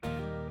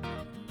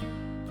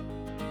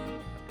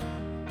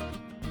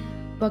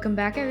Welcome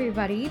back,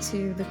 everybody,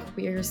 to the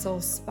Queer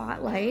Soul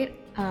Spotlight.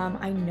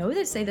 I know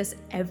they say this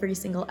every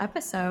single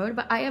episode,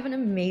 but I have an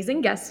amazing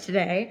guest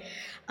today.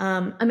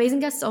 Amazing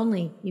guests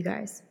only, you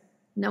guys.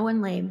 No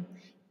one lame.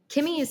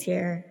 KIMI is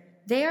here.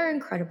 They are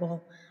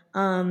incredible.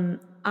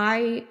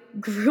 I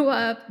grew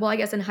up, well, I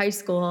guess in high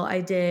school,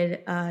 I did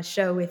a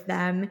show with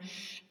them.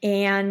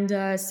 And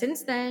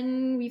since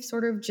then, we've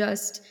sort of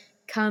just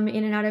come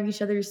in and out of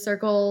each other's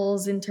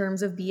circles in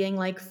terms of being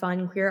like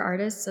fun queer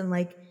artists and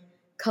like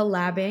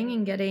collabing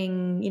and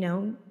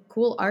getting,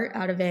 cool art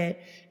out of it.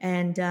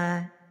 And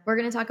we're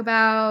going to talk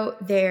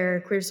about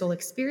their Queer Soul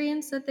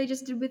experience that they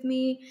just did with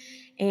me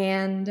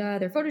and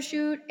their photo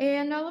shoot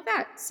and all of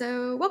that.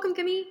 So welcome,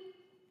 Kimmy.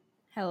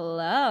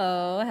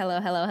 Hello. Hello.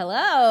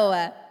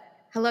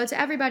 Hello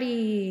to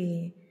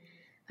everybody.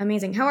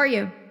 Amazing. How are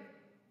you?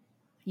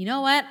 You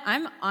know what?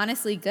 I'm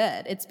honestly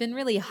good. It's been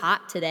really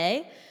hot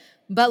today,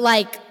 but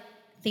like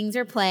things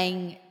are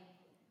playing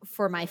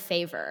for my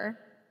favor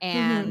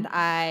and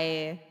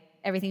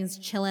everything's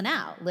chilling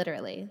out,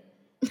 literally.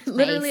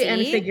 Literally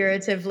and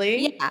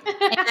figuratively. Yeah.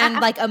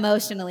 And like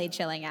emotionally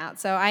chilling out.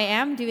 So I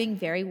am doing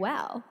very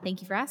well.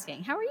 Thank you for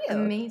asking. How are you?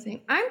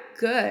 Amazing. I'm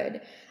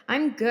good.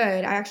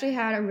 I actually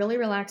had a really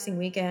relaxing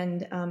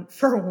weekend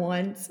for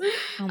once.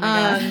 Oh my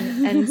God.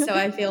 And so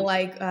I feel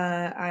like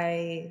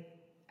I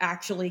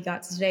actually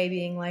got to today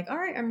being like, all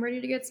right, I'm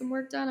ready to get some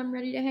work done. I'm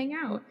ready to hang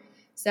out.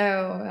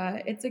 So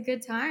it's a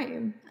good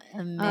time.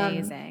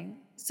 Amazing.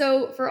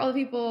 So for all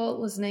the people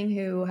listening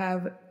who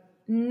have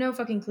no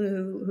fucking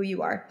clue who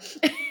you are,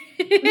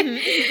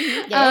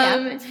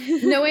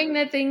 knowing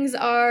that things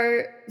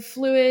are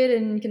fluid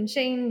and can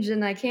change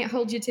and I can't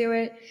hold you to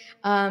it,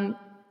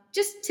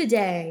 just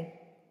today,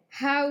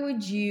 how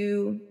would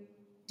you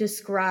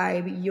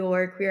describe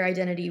your queer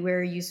identity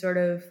where you sort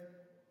of,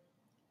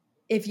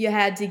 if you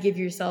had to give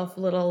yourself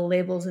little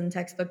labels and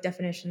textbook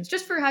definitions,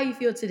 just for how you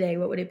feel today,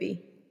 what would it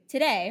be?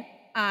 Today,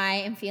 I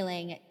am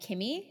feeling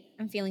KIMI.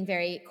 I'm feeling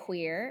very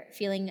queer,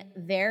 feeling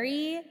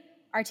very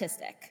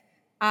artistic.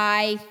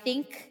 I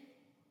think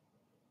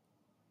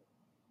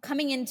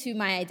coming into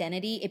my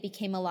identity, it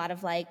became a lot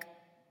of like,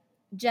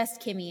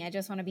 just KIMI. I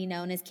just want to be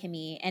known as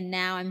KIMI. And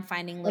now I'm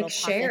finding little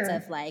pockets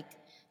of like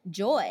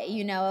joy,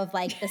 of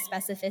like the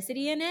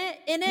specificity in it.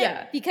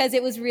 Yeah. Because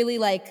it was really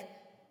like,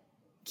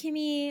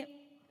 KIMI,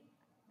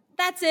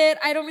 that's it.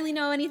 I don't really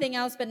know anything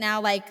else, but now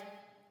like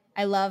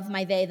I love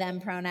my they,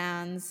 them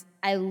pronouns.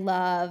 I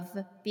love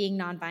being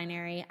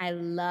non-binary. I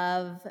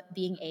love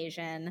being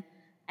Asian.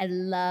 I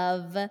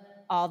love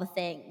all the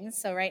things.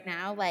 So right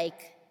now,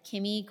 like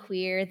KIMI,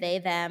 queer, they,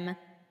 them,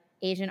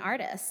 Asian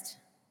artist.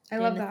 I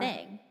love that.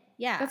 Thing.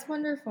 Yeah. That's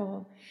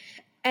wonderful.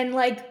 And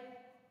like,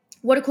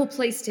 what a cool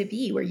place to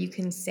be where you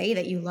can say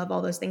that you love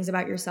all those things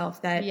about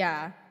yourself that,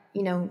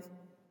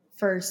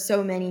 for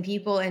so many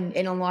people and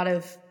in a lot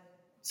of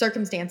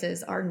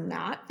circumstances are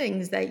not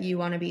things that you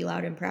want to be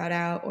loud and proud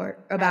out or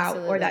about.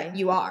 Absolutely. Or that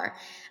you are.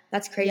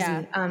 That's crazy.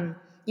 Yeah.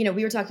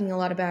 We were talking a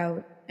lot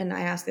about, and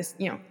I ask this,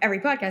 every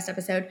podcast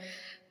episode,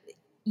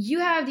 you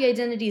have the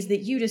identities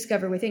that you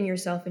discover within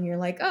yourself and you're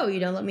like, oh,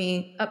 let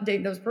me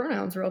update those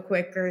pronouns real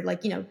quick or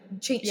like,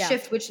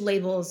 shift which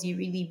labels you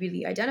really,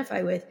 really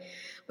identify with.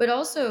 But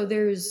also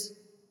there's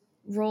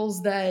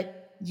roles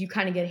that you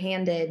kind of get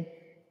handed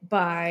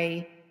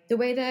by the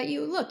way that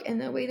you look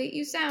and the way that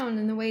you sound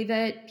and the way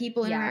that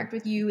people interact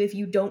with you if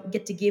you don't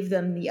get to give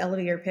them the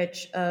elevator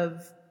pitch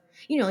of,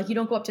 like you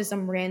don't go up to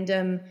some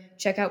random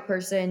checkout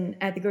person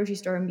at the grocery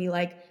store and be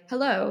like,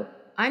 hello,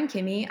 I'm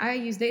KIMI. I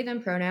use they,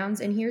 them pronouns,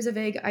 and here's a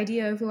vague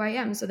idea of who I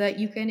am so that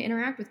you can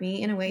interact with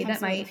me in a way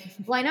that might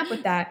line up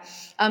with that.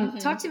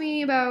 Talk to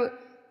me about,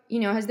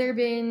 has there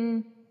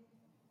been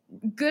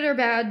good or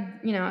bad,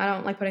 I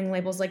don't like putting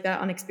labels like that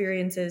on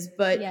experiences,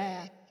 but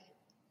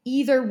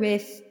either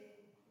with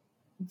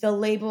the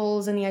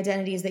labels and the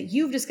identities that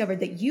you've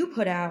discovered that you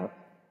put out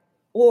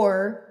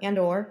or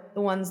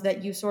the ones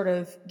that you sort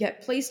of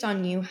get placed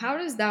on you, how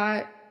does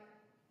that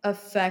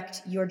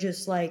affect your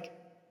just like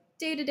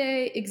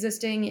day-to-day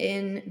existing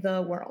in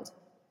the world?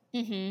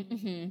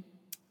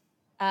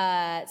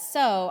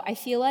 So I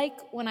feel like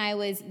when I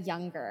was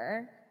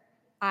younger,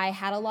 I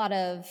had a lot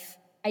of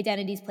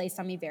identities placed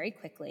on me very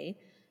quickly.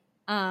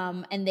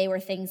 And they were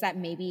things that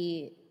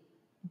maybe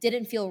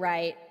didn't feel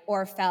right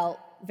or felt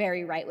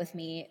very right with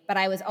me. But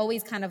I was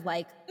always kind of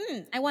like,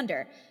 I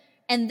wonder.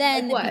 And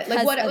then what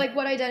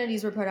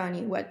identities were put on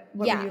you? What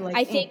were you like?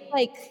 I think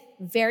like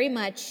very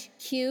much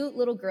cute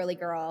little girly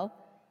girl.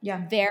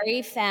 Yeah.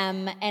 Very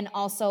femme. And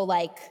also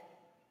like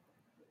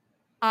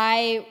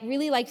I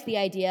really liked the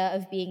idea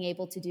of being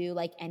able to do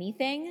like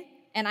anything.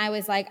 And I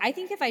was like, I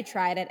think if I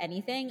tried at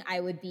anything, I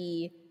would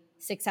be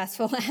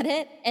successful at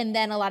it. And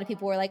then a lot of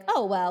people were like,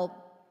 oh, well,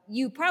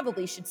 you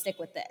probably should stick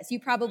with this. You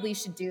probably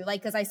should do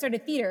like, because I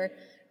started theater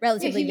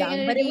relatively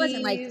young, but it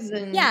wasn't like,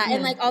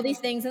 and like all these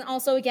things. And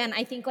also, again,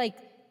 I think like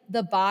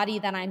the body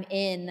that I'm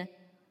in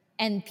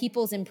and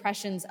people's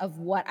impressions of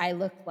what I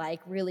looked like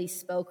really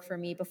spoke for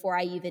me before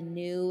I even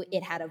knew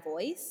it had a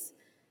voice.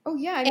 Oh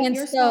yeah, I mean, And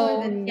you're smaller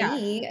so, than yeah.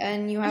 me,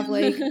 and you have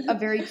like a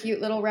very cute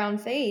little round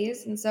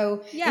face, and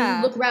so and you Yeah.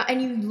 look round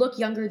and you look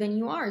younger than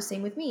you are.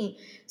 Same with me.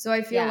 So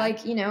I feel Yeah.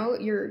 like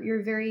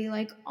you're very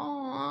like,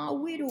 aw,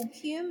 little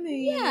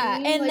Yeah,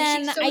 Kimmy, and like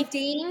then she's so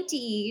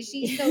dainty,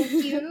 she's so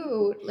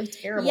cute, like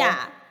terrible.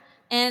 Yeah.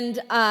 And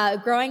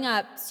growing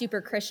up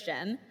super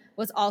Christian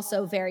was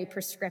also very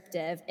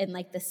prescriptive in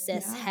like the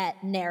cis Yeah,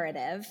 het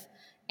narrative.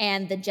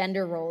 And the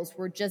gender roles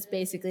were just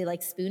basically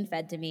like spoon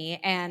fed to me.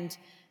 And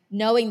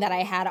knowing that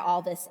I had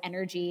all this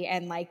energy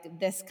and like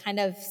this kind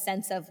of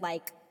sense of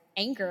like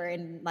anger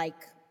and like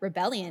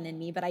rebellion in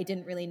me, but I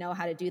didn't really know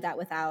how to do that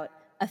without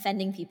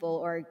offending people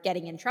or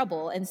getting in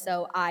trouble. And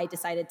so I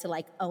decided to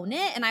like own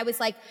it. And I was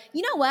like,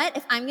 you know what?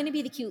 If I'm going to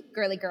be the cute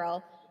girly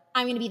girl,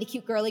 I'm going to be the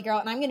cute girly girl,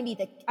 and I'm going to be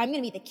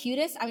the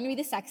cutest, I'm going to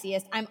be the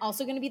sexiest, I'm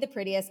also going to be the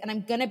prettiest, and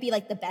I'm going to be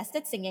like the best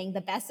at singing,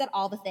 the best at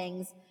all the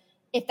things.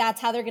 If that's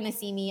how they're going to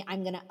see me,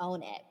 I'm going to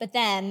own it. But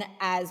then,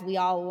 as we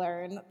all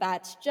learn,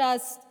 that's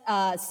just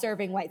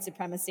serving white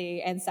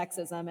supremacy and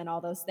sexism and all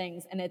those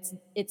things, and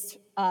it's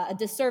a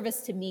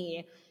disservice to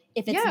me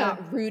if it's yeah,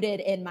 not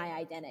rooted in my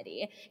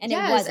identity. And it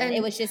yes, wasn't. It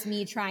and was just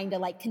me trying to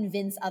like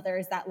convince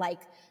others that like,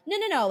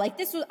 no, like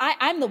this was,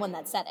 I'm the one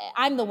that said it.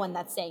 I'm the one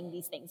that's saying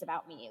these things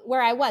about me,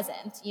 where I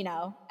wasn't, you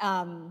know?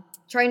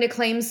 trying to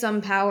claim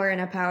some power in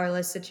a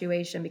powerless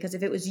situation, because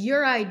if it was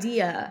your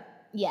idea,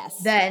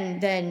 Yes.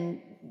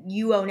 then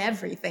you own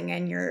everything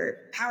and you're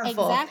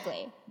powerful.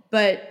 Exactly.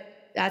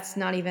 But that's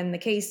not even the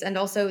case. And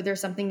also there's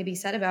something to be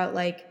said about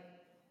like,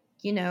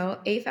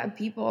 AFAB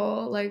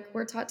people, like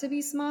we're taught to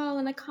be small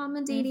and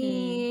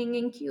accommodating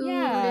and cute and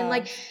Yeah.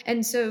 like,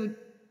 and so,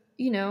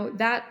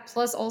 that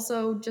plus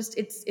also just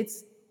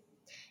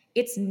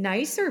it's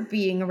nicer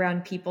being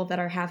around people that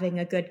are having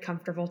a good,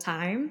 comfortable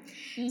time.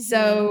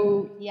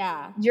 So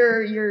Yeah.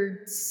 you're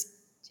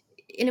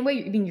in a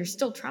way, I mean, you're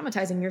still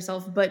traumatizing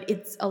yourself, but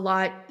it's a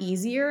lot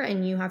easier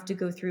and you have to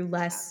go through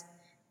less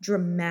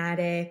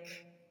dramatic,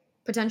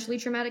 potentially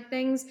traumatic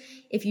things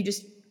if you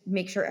just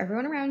make sure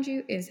everyone around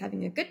you is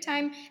having a good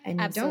time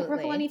and you don't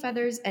ruffle any Absolutely.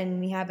 feathers and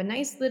we have a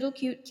nice little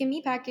cute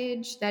Kimmy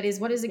package that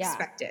is what is Yeah.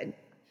 expected.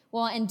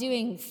 Well, and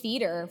doing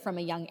theater from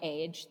a young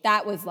age,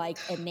 that was like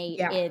innate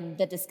Yeah. in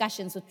the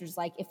discussions, which was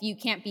like, if you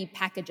can't be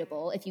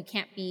packageable, if you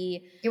can't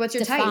be What's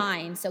your type?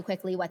 defined so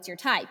quickly, what's your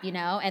type, you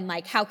know? And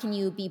like, how can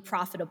you be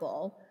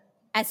profitable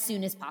as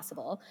soon as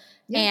possible?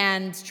 Yeah.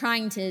 And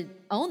trying to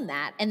own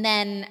that. And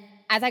then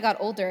as I got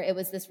older, it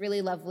was this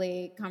really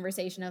lovely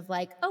conversation of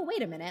like, oh,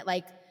 wait a minute,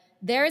 like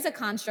there is a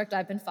construct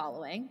I've been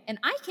following and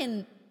I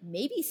can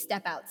maybe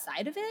step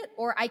outside of it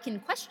or I can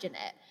question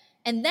it.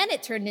 And then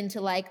it turned into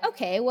like,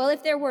 okay, well,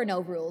 if there were no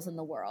rules in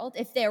the world,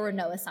 if there were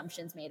no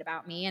assumptions made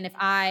about me,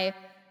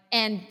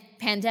 and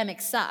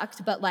pandemic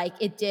sucked, but like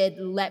it did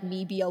let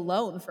me be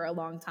alone for a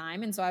long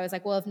time. And so I was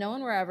like, well, if no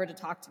one were ever to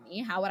talk to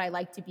me, how would I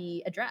like to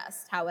be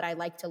addressed? How would I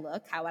like to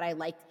look? How would I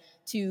like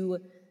to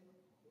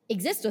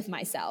exist with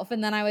myself?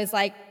 And then I was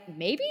like,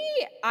 maybe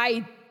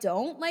I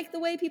don't like the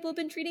way people have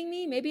been treating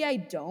me. Maybe I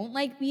don't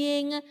like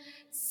being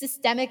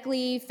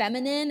systemically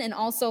feminine. And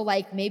also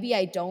like, maybe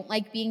I don't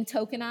like being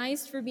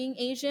tokenized for being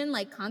Asian,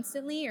 like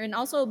constantly. And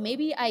also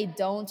maybe I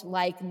don't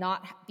like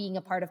not being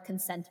a part of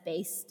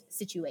consent-based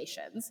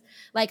situations.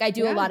 Like I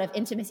do a lot of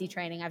intimacy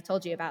training. I've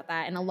told you about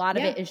that. And a lot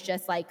of it is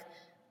just like,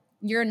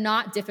 you're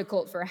not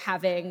difficult for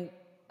having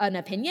an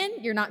opinion.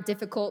 You're not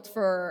difficult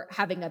for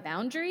having a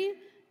boundary.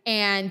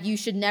 And you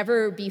should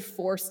never be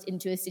forced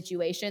into a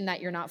situation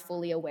that you're not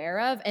fully aware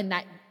of and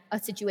that a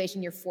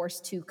situation you're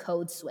forced to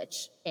code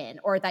switch in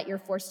or that you're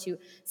forced to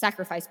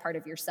sacrifice part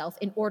of yourself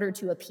in order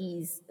to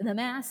appease the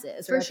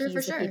masses or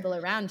appease the people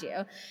around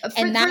you.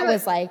 And that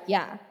was like,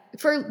 yeah.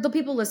 For the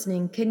people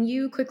listening, can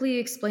you quickly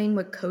explain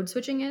what code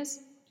switching is?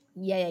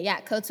 Yeah.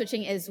 Code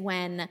switching is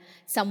when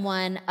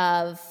someone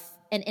of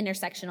an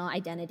intersectional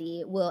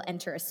identity will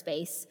enter a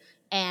space.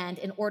 And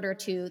in order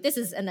to, this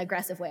is an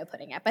aggressive way of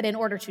putting it, but in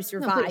order to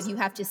survive, you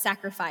have to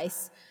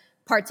sacrifice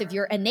parts of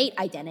your innate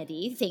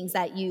identity, things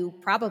that you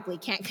probably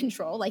can't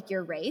control, like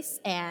your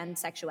race and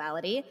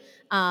sexuality,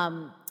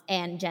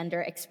 and gender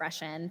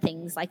expression,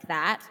 things like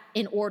that,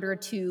 in order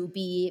to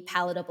be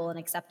palatable and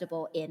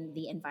acceptable in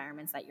the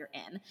environments that you're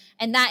in.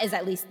 And that is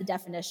at least the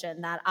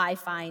definition that I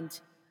find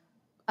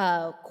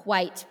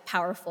quite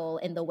powerful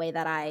in the way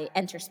that I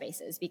enter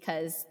spaces,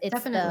 because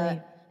it's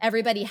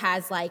everybody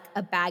has like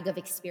a bag of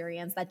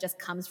experience that just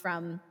comes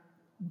from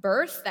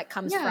birth, that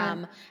comes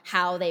from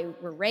how they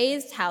were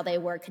raised, how they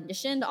were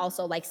conditioned,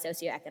 also like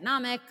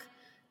socioeconomic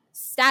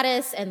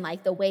status and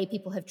like the way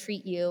people have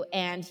treated you.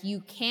 And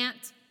you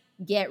can't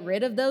get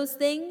rid of those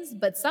things,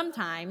 but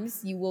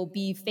sometimes you will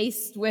be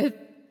faced with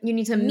you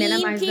need to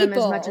minimize them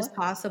as much as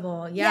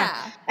possible.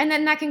 Yeah. And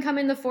then that can come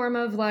in the form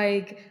of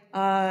like,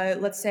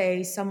 let's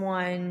say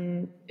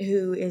someone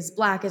who is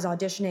Black is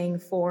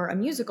auditioning for a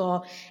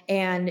musical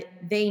and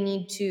they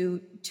need to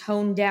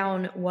tone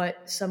down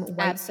what some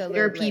white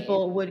theater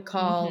people would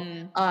call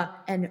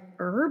an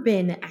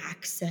urban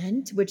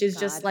accent, which is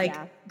just like,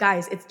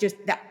 guys, it's just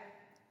that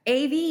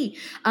AV.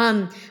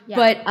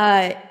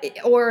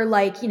 Or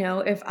like, you know,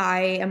 if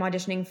I am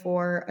auditioning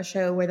for a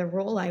show where the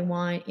role I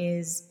want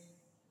is,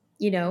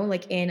 you know,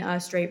 like in a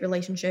straight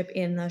relationship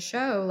in the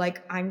show,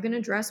 like I'm going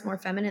to dress more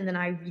feminine than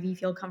I really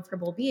feel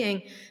comfortable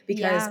being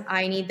because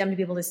I need them to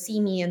be able to see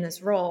me in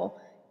this role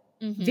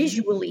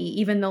visually,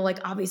 even though like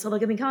obviously they'll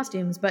give me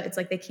costumes, but it's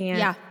like they can't.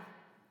 Yeah.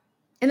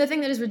 And the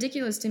thing that is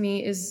ridiculous to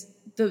me is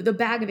the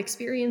bag of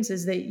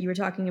experiences that you were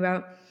talking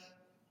about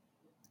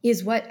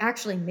is what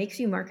actually makes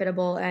you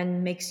marketable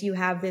and makes you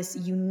have this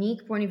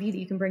unique point of view that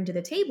you can bring to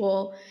the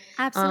table.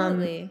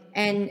 Absolutely.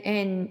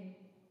 And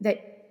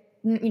that,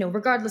 you know,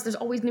 regardless, there's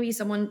always going to be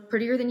someone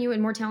prettier than you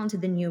and more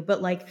talented than you,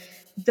 but like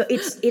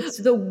it's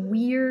the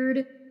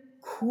weird,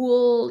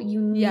 cool,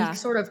 unique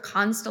sort of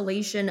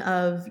constellation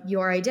of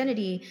your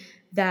identity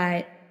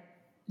that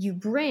you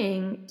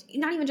bring,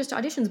 not even just to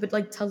auditions, but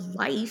like to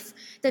life,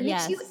 that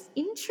makes you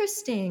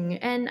interesting.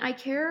 And I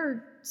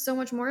care so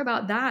much more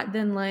about that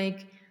than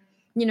like,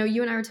 you know,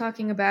 you and I were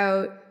talking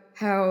about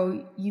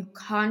how you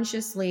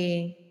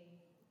consciously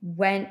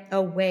went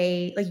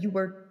away, like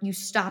you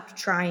stopped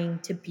trying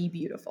to be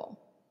beautiful.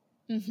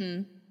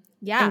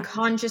 Yeah. And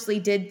consciously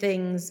did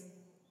things,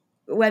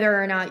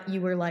 whether or not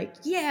you were like,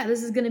 yeah,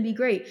 this is going to be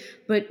great.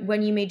 But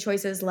when you made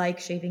choices like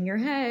shaving your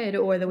head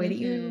or the way that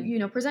you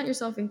know, present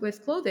yourself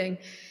with clothing,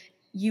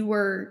 you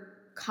were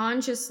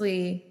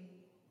consciously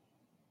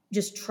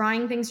just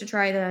trying things to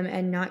try them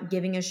and not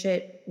giving a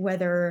shit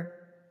whether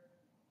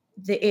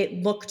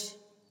it looked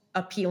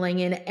appealing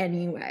in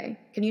any way.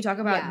 Can you talk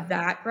about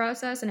that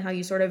process and how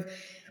you sort of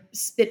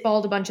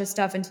spitballed a bunch of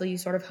stuff until you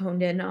sort of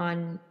honed in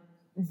on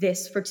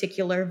this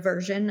particular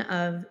version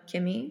of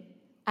KIMI?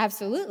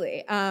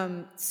 Absolutely.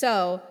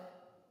 So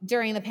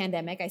during the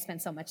pandemic, I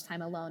spent so much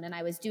time alone, and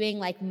I was doing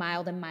like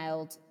mild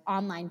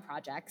online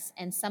projects.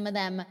 And some of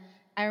them,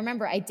 I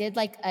remember I did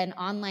like an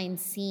online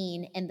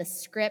scene, and the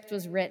script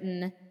was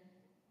written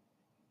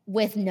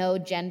with no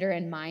gender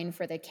in mind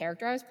for the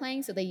character I was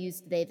playing. So they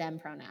used they, them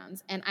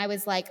pronouns. And I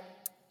was like,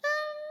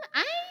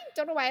 I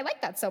don't know why I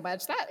like that so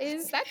much. That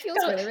feels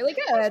really, really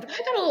good. I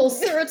got a little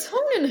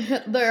serotonin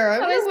hit there. I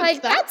wonder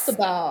what that's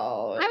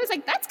about. I was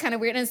like, that's kind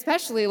of weird. And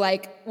especially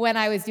like when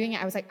I was doing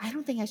it, I was like, I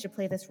don't think I should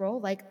play this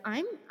role. Like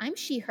I'm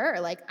she, her,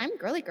 like I'm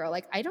girly girl.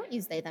 Like I don't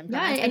use they, them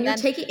pronouns. Yeah,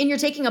 and you're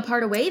taking a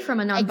part away from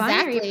a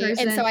non-binary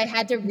person. And so I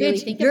had to really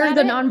think about it. You're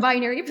the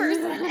non-binary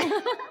person.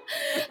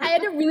 I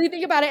had to really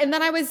think about it. And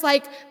then I was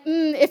like,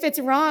 if it's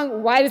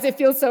wrong, why does it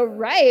feel so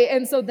right?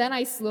 And so then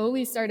I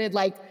slowly started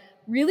like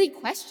really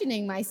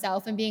questioning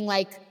myself and being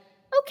like,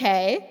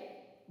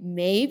 okay,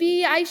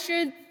 maybe I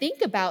should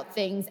think about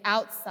things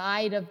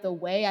outside of the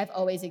way I've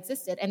always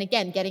existed. And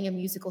again, getting a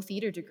musical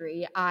theater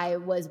degree, I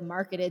was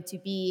marketed to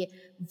be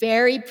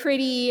very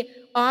pretty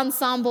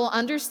ensemble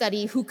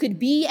understudy who could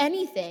be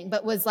anything,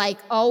 but was like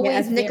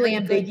always ethnically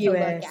ambiguous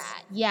to look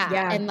at.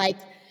 Yeah. And like,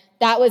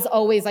 that was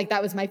always like,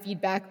 that was my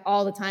feedback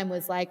all the time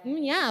was like,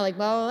 yeah, like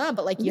blah, blah, blah.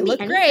 But like, you look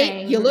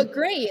great. You look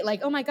great. Like,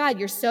 oh my God,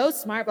 you're so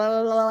smart, blah,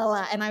 blah, blah,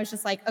 blah. And I was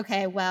just like,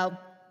 okay, well,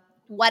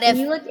 what if and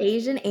you look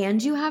Asian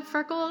and you have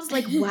freckles?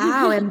 Like,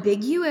 wow,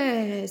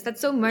 ambiguous. That's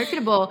so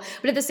marketable.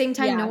 But at the same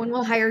time, no one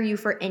will hire you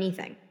for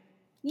anything.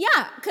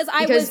 Yeah, because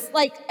I was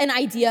like an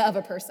idea of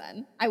a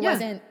person. I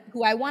wasn't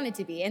who I wanted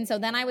to be. And so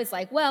then I was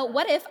like, well,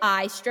 what if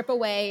I strip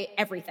away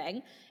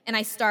everything and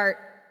I start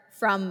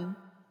from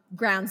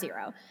ground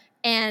zero?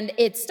 And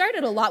it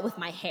started a lot with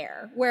my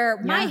hair,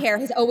 where my hair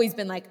has always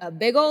been like a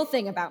big old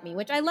thing about me,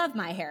 which I love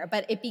my hair,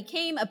 but it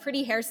became a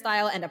pretty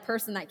hairstyle and a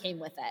person that came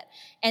with it.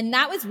 And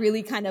that was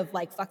really kind of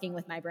like fucking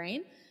with my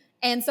brain.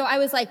 And so I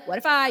was like, what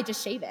if I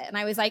just shave it? And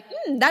I was like,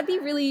 that'd be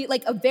really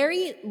like a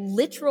very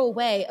literal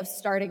way of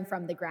starting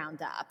from the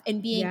ground up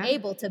and being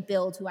able to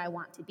build who I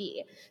want to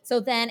be.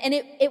 So then, and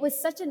it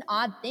was such an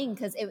odd thing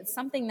because it was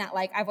something that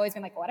like, I've always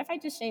been like, what if I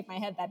just shave my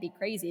head? That'd be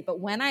crazy. But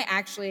when I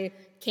actually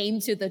came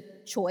to the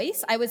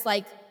choice, I was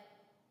like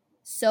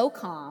so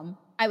calm.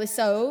 I was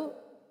so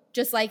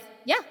just like,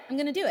 yeah, I'm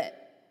going to do it.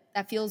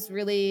 That feels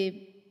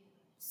really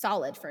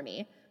solid for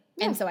me.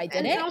 Yeah. And so I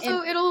did it. And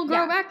also it'll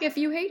grow back if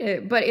you hate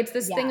it. But it's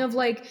this thing of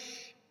like,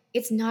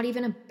 it's not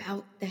even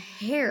about the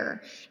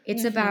hair.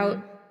 It's about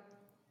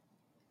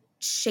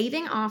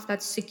shaving off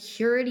that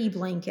security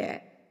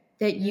blanket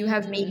that you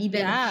have maybe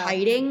been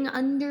hiding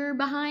under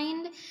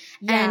behind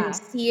and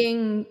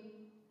seeing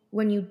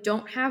when you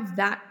don't have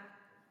that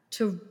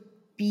to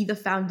be the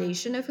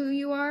foundation of who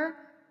you are,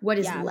 what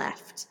is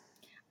left.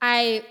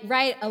 I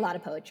write a lot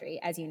of poetry,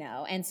 as you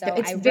know, and so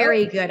it's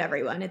very good,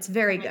 everyone. It's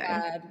very good.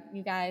 God.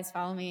 You guys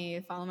follow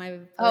my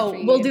poetry.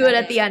 Oh, we'll do it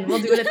at the end. We'll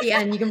do it at the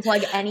end. You can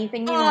plug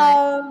anything you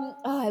want.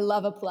 Oh, I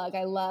love a plug.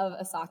 I love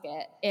a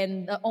socket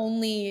in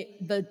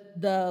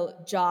the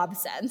job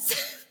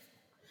sense.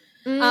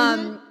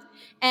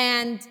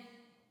 And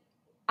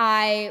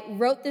I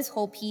wrote this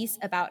whole piece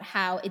about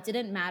how it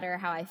didn't matter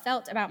how I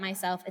felt about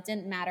myself. It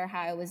didn't matter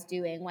how I was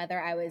doing, whether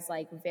I was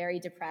like very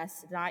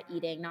depressed, not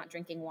eating, not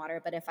drinking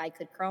water. But if I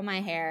could curl my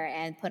hair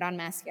and put on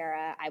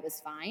mascara, I was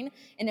fine.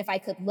 And if I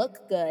could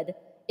look good,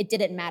 it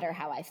didn't matter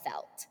how I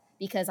felt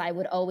because I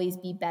would always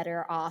be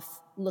better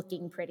off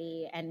looking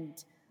pretty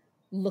and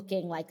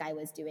looking like I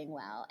was doing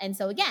well. And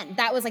so again,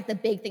 that was like the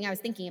big thing I was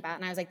thinking about.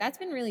 And I was like, that's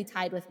been really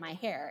tied with my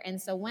hair.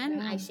 And so when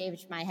I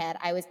shaved my head,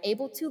 I was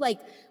able to like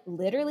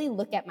literally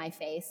look at my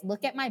face,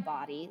 look at my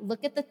body,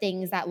 look at the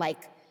things that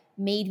like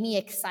made me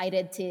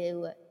excited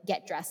to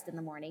get dressed in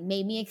the morning,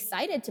 made me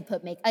excited to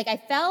put makeup. Like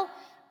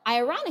I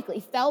ironically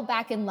fell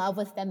back in love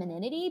with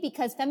femininity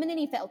because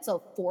femininity felt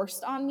so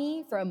forced on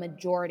me for a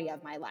majority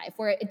of my life,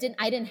 where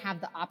I didn't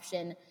have the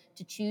option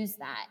to choose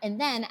that. And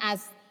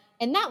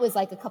that was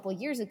like a couple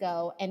years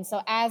ago. And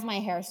so as my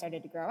hair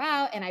started to grow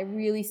out and I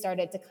really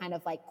started to kind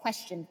of like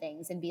question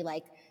things and be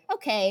like,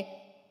 okay,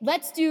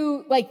 let's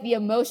do like the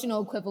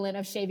emotional equivalent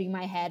of shaving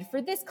my head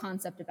for this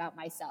concept about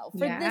myself,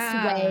 for this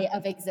way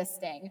of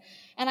existing.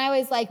 And I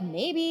was like,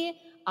 maybe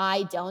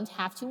I don't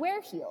have to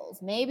wear heels.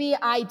 Maybe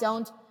I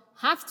don't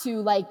have to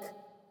like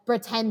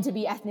pretend to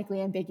be ethnically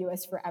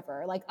ambiguous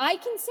forever. Like I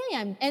can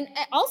say and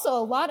also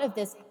a lot of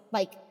this,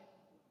 like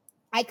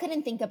I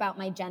couldn't think about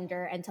my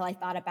gender until I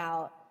thought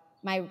about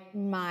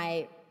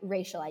my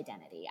racial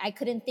identity. I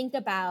couldn't think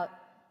about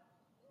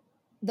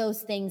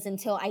those things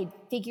until I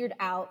figured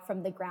out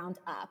from the ground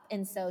up.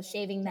 And so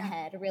shaving the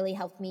head really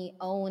helped me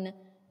own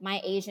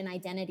my Asian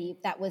identity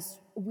that was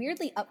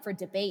weirdly up for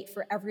debate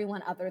for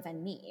everyone other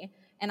than me.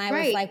 And I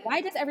was like,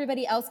 why does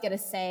everybody else get a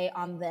say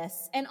on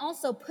this? And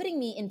also putting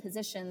me in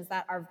positions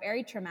that are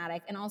very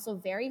traumatic and also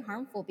very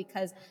harmful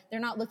because they're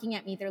not looking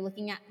at me, they're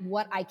looking at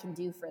what I can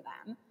do for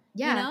them.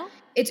 Yeah. You know?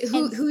 It's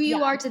who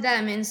you are to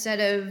them instead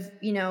of,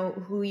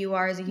 who you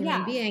are as a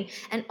human being.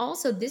 And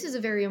also, this is a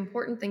very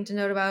important thing to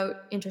note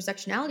about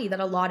intersectionality that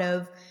a lot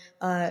of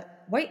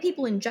white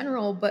people in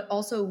general, but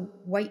also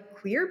white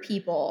queer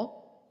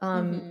people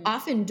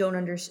often don't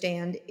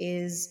understand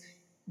is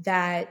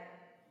that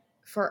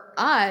for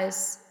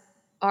us,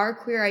 our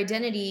queer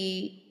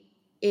identity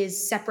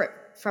is separate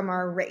from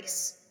our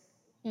race.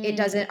 It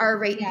doesn't,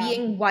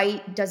 being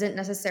white doesn't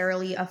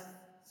necessarily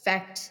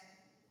affect,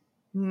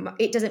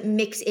 it doesn't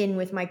mix in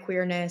with my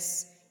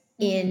queerness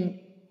in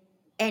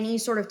any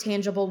sort of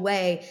tangible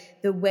way,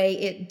 the way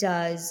it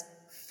does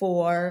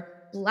for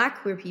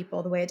Black queer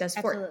people, the way it does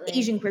for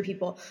Asian queer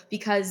people,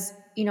 because,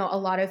 a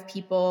lot of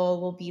people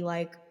will be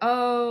like,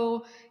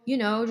 oh,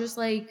 just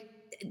like,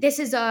 this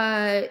is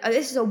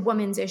a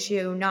woman's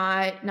issue,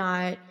 not,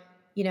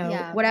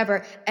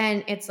 whatever.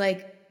 And it's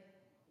like,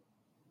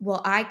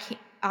 well,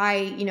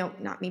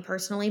 not me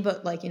personally,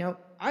 but like,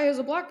 I as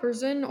a Black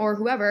person or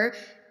whoever,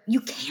 you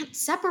can't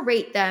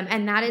separate them.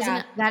 And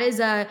that is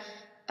a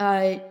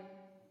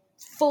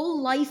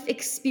full life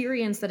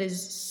experience that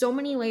is so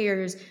many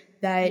layers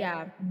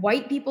that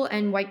white people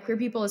and white queer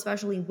people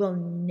especially will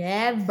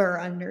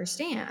never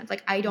understand.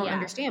 Like, I don't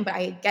understand, but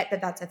I get that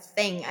that's a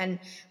thing. And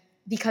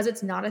because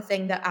it's not a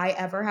thing that I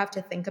ever have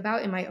to think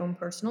about in my own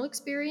personal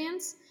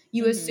experience,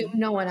 you assume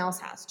no one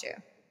else has to.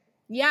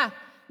 Yeah.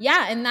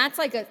 Yeah. And that's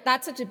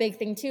such a big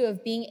thing too,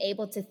 of being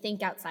able to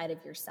think outside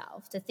of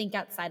yourself, to think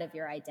outside of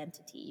your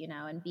identity,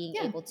 and being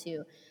able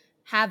to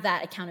have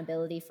that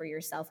accountability for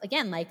yourself.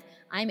 Again, like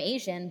I'm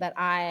Asian, but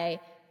I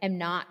am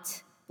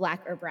not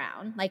Black or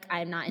brown. Like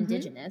I'm not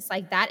indigenous.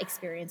 Like that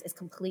experience is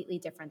completely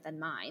different than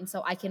mine.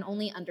 So I can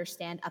only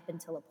understand up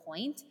until a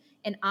point,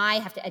 and I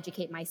have to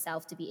educate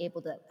myself to be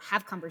able to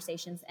have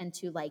conversations and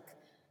to like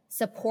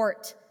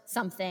support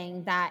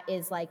something that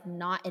is like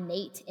not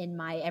innate in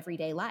my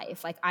everyday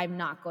life. Like I'm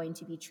not going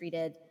to be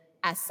treated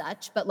as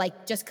such, but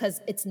like just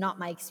because it's not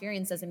my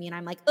experience doesn't mean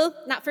I'm like, oh,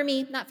 not for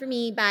me,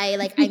 bye.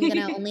 Like I'm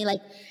gonna only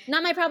like,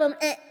 not my problem.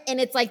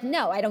 And it's like,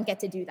 no, I don't get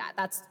to do that.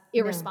 That's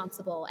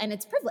irresponsible. And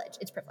it's privilege.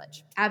 It's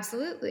privilege.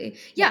 Absolutely.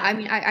 Yeah. I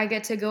mean, I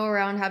get to go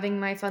around having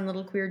my fun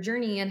little queer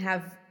journey and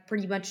have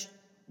pretty much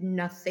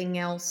nothing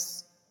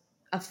else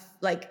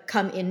like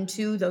come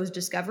into those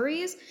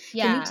discoveries.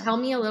 Can you tell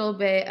me a little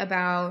bit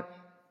about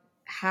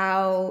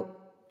how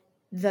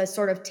the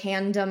sort of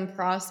tandem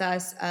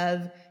process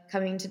of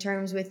coming to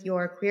terms with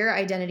your queer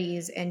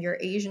identities and your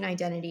Asian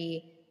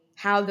identity,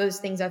 how those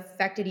things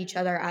affected each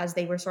other as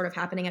they were sort of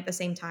happening at the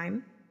same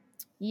time?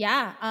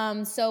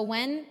 Yeah. So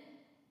when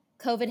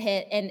COVID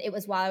hit, and it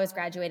was while I was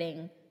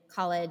graduating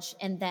college,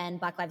 and then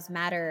Black Lives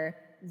Matter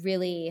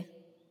really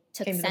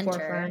took Came to the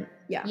forefront.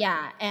 Yeah.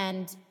 Yeah.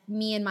 And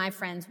me and my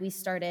friends, we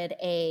started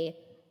a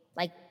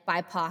like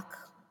BIPOC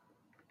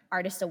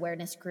artist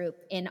awareness group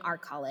in our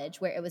college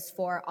where it was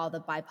for all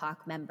the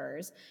BIPOC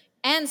members.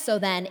 And so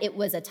then it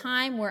was a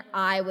time where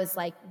I was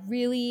like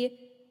really,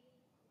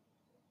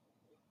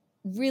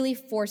 really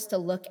forced to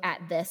look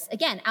at this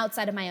again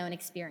outside of my own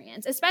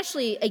experience,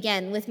 especially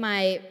again with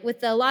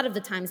a lot of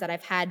the times that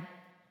I've had.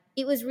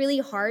 It was really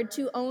hard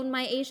to own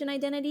my Asian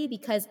identity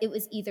because it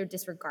was either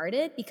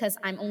disregarded because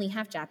I'm only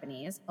half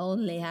Japanese,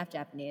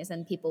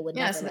 and people would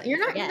never let me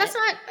forget. That's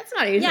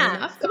not Asian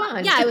enough. Come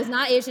on. Yeah, I was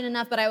not Asian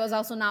enough, but I was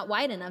also not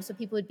white enough. So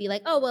people would be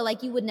like, oh, well,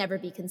 like you would never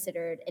be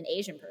considered an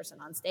Asian person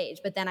on stage.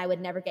 But then I would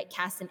never get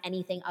cast in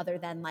anything other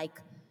than like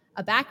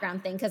a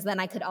background thing, because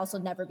then I could also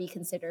never be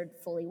considered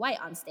fully white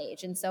on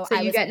stage. And so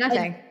you get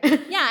nothing.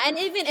 And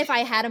even if I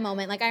had a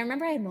moment, like I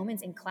remember I had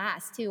moments in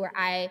class too where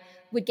I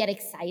would get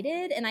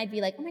excited and I'd be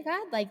like, oh my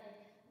God, like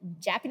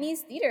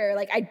Japanese theater.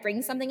 Like I'd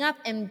bring something up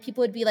and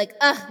people would be like,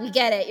 we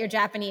get it, you're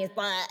Japanese,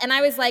 blah. And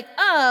I was like,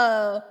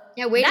 oh.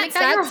 Yeah, way to make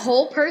that your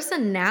whole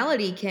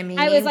personality, Kimmy.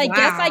 I was like,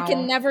 guess I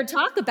can never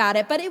talk about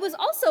it. But it was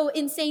also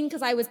insane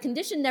because I was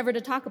conditioned never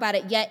to talk about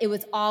it, yet it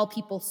was all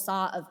people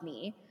saw of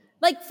me.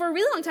 Like, for a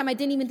really long time, I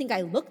didn't even think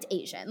I looked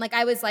Asian. Like,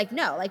 I was like,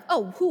 no, like,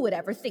 oh, who would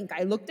ever think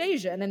I looked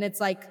Asian? And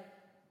it's like,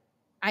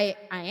 I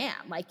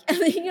am. Like,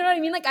 you know what I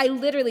mean? Like, I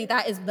literally,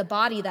 that is the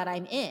body that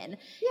I'm in.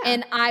 Yeah.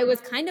 And I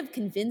was kind of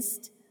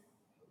convinced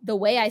the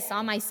way I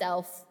saw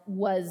myself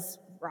was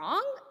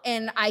wrong,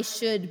 and I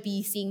should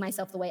be seeing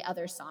myself the way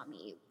others saw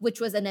me, which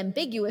was an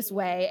ambiguous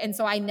way. And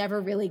so I never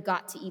really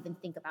got to even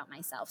think about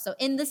myself. So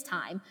in this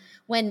time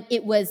when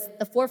it was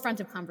the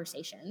forefront of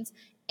conversations,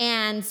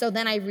 and so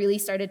then I really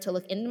started to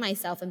look into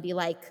myself and be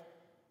like,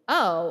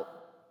 oh,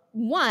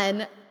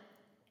 one,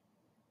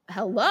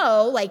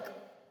 hello, like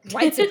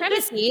white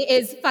supremacy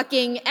is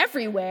fucking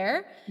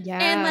everywhere. Yeah.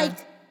 And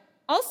like,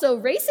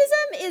 also,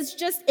 racism is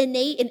just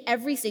innate in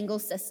every single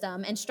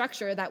system and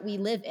structure that we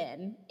live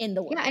in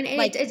the world. Yeah, and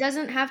like, it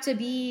doesn't have to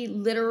be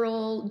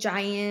literal,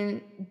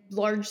 giant,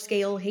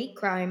 large-scale hate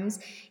crimes.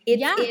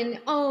 It's in,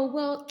 oh,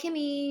 well,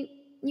 Kimmy,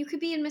 you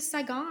could be in Miss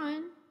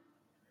Saigon.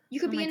 You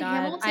could be in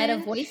Hamilton. I had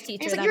a voice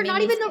teacher. It's like, you're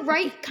not even the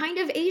right kind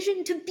of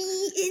Asian to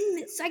be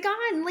in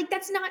Saigon. Like,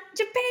 that's not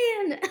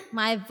Japan.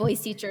 My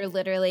voice teacher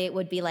literally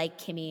would be like,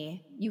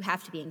 Kimmy, you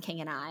have to be in King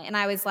and I. And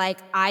I was like,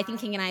 I think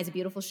King and I is a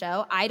beautiful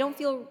show. I don't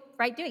feel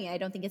right doing it. I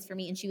don't think it's for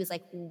me. And she was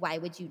like, why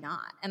would you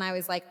not? And I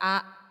was like,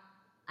 I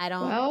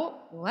don't.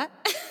 Well, what?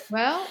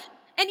 Well.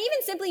 And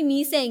even simply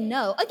me saying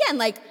no, again,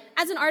 like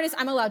as an artist,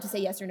 I'm allowed to say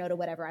yes or no to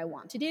whatever I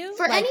want to do.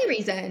 For any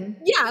reason.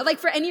 Yeah, like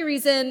for any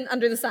reason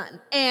under the sun.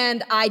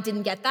 And I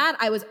didn't get that.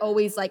 I was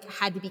always like,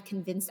 had to be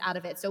convinced out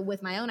of it. So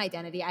with my own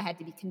identity, I had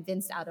to be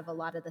convinced out of a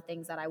lot of the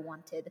things that I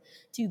wanted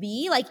to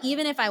be. Like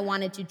even if I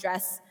wanted to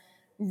dress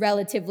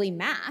relatively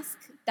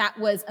masked, that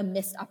was a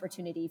missed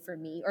opportunity for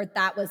me, or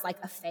that was like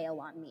a fail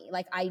on me.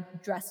 Like I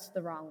dressed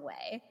the wrong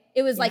way.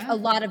 It was like a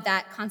lot of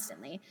that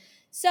constantly.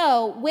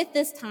 So with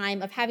this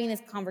time of having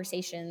these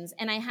conversations,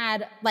 and I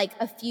had like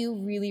a few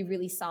really,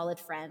 really solid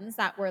friends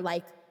that were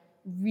like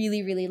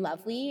really, really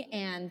lovely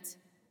and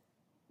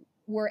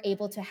were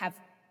able to have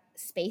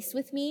space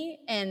with me.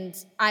 And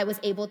I was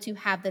able to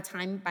have the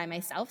time by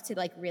myself to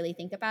like really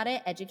think about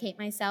it, educate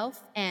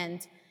myself,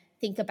 and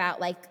think about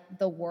like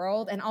the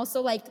world. And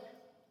also like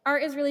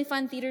art is really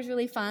fun, theater is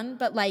really fun,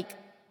 but like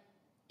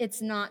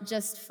it's not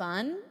just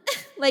fun.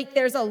 Like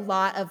there's a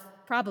lot of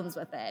problems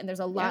with it, and there's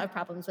a lot of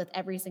problems with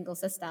every single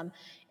system.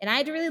 And I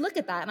had to really look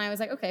at that, and I was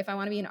like, okay, if I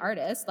want to be an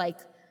artist, like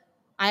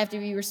I have to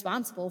be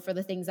responsible for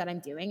the things that I'm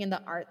doing and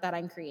the art that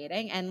I'm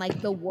creating and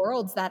like the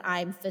worlds that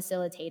I'm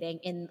facilitating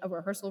in a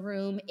rehearsal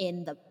room,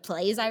 in the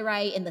plays I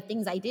write, in the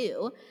things I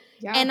do.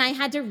 And I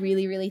had to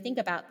really, really think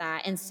about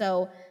that. And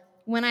so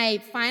when I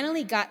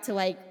finally got to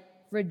like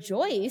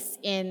rejoice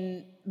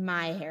in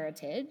my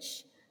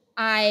heritage,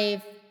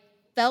 I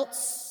felt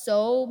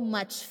so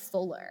much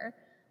fuller.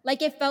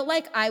 Like it felt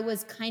like I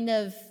felt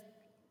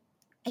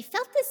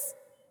this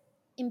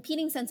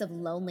impeding sense of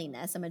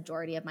loneliness a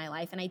majority of my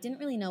life, and I didn't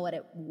really know what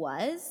it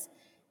was.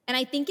 And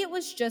I think it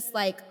was just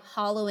like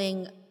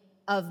hollowing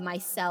of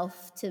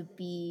myself to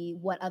be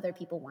what other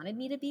people wanted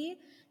me to be.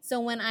 So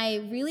when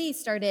I really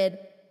started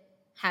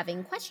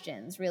having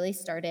questions, really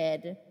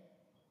started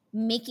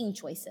making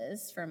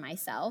choices for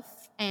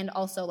myself, and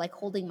also like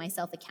holding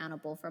myself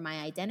accountable for my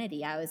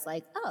identity, I was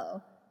like,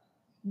 oh,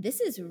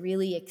 this is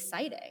really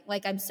exciting.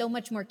 Like I'm so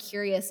much more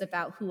curious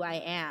about who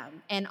I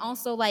am, and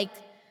also like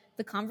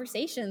the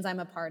conversations I'm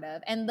a part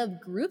of and the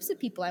groups of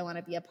people I want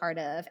to be a part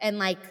of. And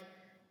like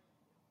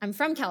I'm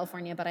from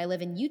California, but I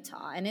live in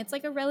Utah, and it's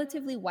like a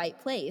relatively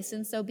white place.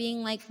 And so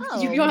being like, oh,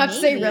 you don't have to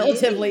say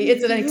relatively,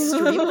 it's an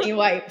extremely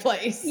white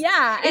place.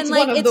 Yeah. It's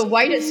like, one of the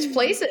whitest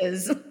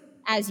places.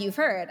 As you've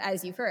heard.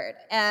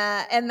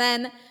 And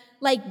then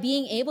like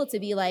being able to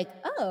be like,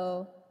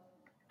 oh,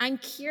 I'm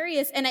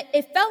curious. And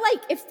it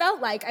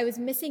felt like I was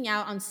missing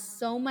out on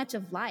so much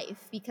of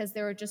life because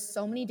there were just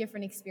so many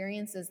different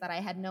experiences that I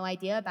had no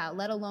idea about,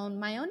 let alone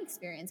my own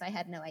experience I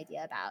had no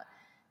idea about.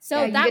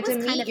 So you that get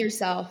to meet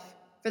yourself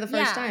for the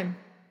first time.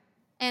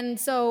 And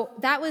so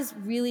that was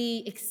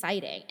really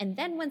exciting. And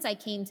then once I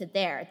came to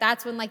there,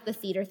 that's when like the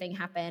theater thing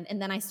happened. And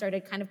then I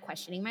started kind of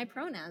questioning my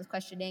pronouns,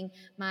 questioning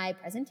my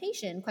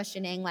presentation,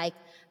 questioning like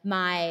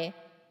my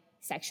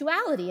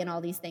sexuality and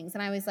all these things.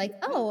 And I was like,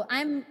 oh,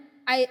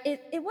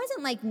 it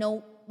wasn't like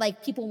no,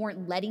 like people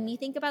weren't letting me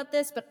think about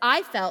this, but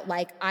I felt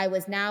like I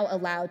was now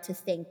allowed to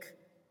think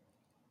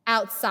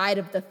outside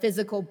of the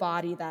physical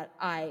body that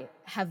I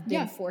have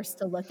been forced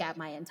to look at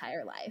my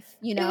entire life,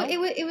 you know? It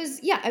was,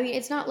 I mean,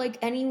 it's not like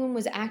anyone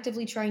was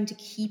actively trying to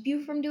keep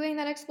you from doing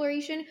that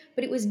exploration,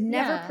 but it was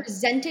never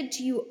presented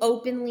to you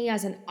openly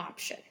as an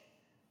option.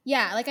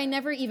 Yeah, like I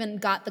never even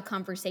got the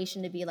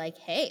conversation to be like,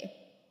 hey,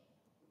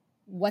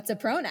 what's a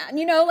pronoun,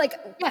 you know, like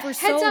for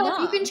so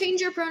long. You can change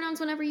your pronouns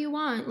whenever you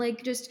want.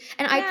 Like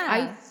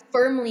I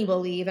firmly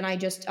believe, and I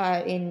just,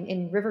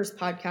 in River's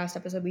podcast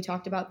episode, we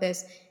talked about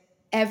this.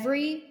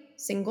 Every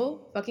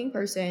single fucking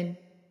person,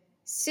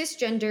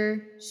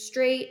 cisgender,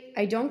 straight,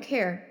 I don't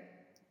care,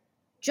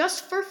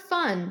 just for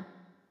fun,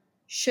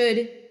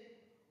 should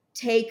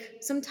take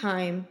some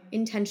time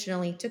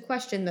intentionally to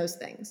question those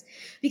things.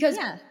 Because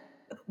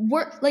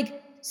we're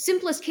like,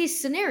 simplest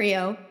case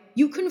scenario,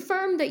 you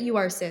confirm that you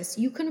are cis,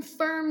 you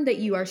confirm that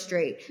you are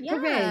straight.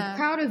 Hooray,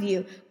 proud of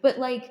you. But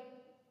like,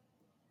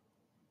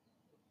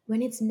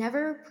 when it's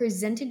never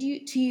presented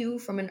to you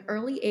from an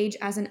early age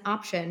as an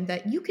option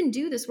that you can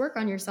do this work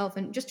on yourself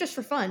and just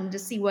for fun to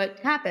see what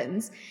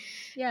happens,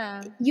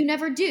 you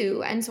never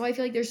do. And so I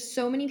feel like there's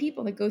so many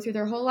people that go through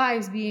their whole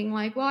lives being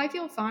like, well, I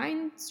feel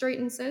fine straight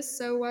and cis,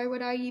 so why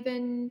would I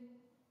even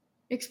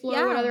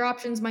explore what other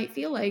options might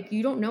feel like?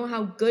 You don't know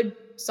how good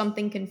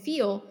something can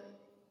feel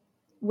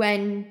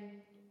when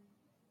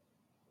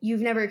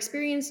you've never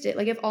experienced it.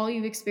 Like, if all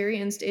you've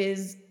experienced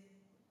is,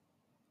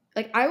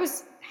 like, I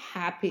was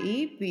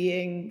happy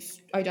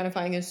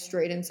identifying as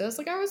straight and cis,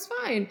 like, I was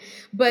fine.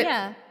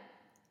 But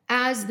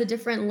as the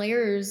different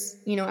layers,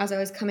 you know, as I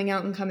was coming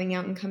out, I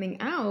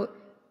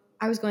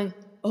was going,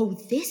 oh,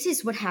 this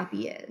is what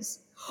happy is.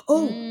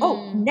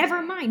 Oh,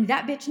 never mind.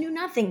 That bitch knew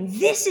nothing.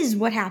 This is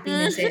what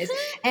happiness is.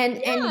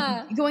 And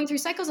going through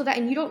cycles of that,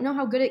 and you don't know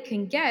how good it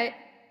can get.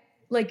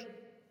 Like,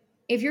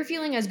 if you're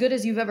feeling as good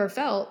as you've ever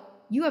felt,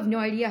 you have no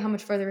idea how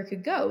much further it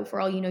could go.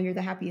 For all you know, you're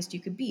the happiest you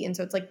could be. And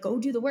so it's like, go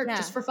do the work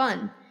just for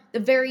fun. The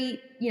very,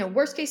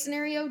 worst case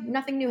scenario,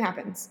 nothing new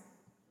happens.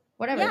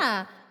 Whatever.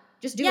 Yeah.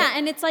 Just do it. Yeah,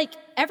 and it's like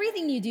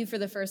everything you do for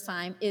the first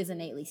time is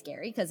innately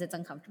scary because it's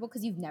uncomfortable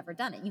because you've never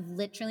done it. You've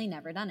literally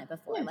never done it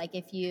before. Yeah. Like,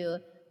 if you,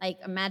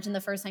 imagine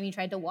the first time you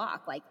tried to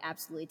walk,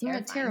 absolutely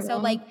terrifying. Yeah, terrible.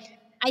 So,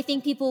 I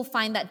think people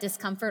find that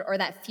discomfort or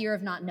that fear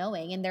of not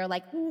knowing, and they're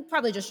like,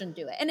 probably just shouldn't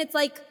do it. And it's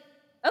like,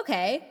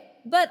 okay,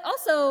 but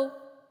also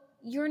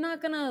you're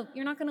not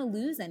gonna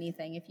lose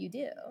anything if you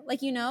do.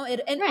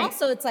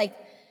 Also it's like,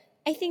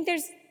 I think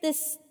there's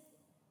this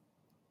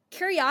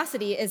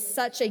curiosity is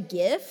such a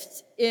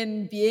gift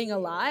in being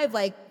alive.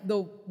 Like,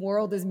 the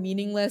world is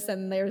meaningless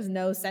and there's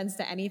no sense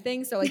to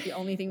anything. So the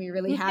only thing we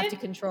really have to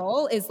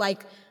control is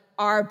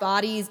our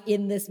bodies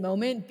in this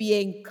moment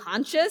being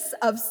conscious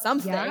of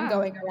something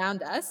going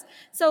around us.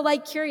 So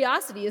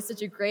curiosity is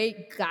such a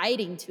great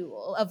guiding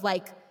tool of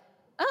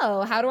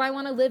oh, how do I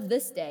want to live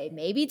this day?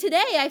 Maybe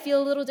today I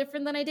feel a little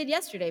different than I did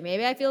yesterday.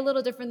 Maybe I feel a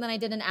little different than I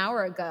did an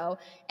hour ago.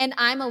 And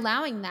I'm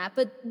allowing that.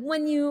 But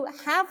when you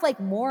have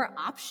more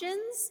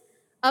options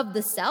of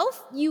the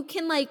self, you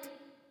can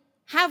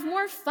have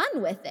more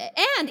fun with it.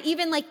 And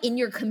even in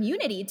your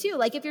community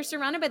too. If you're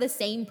surrounded by the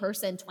same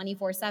person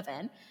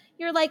 24/7,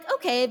 you're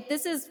okay,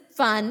 this is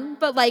fun,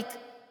 but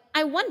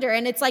I wonder.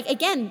 And it's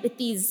again, with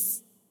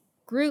these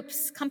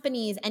groups,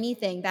 companies,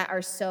 anything that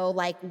are so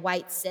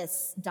white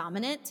cis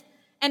dominant.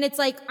 And it's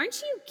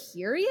aren't you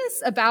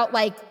curious about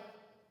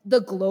the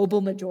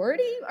global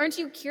majority? Aren't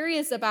you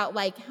curious about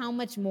how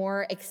much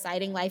more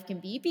exciting life can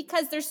be?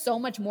 Because there's so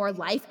much more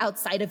life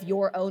outside of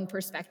your own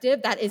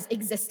perspective that is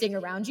existing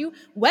around you,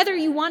 whether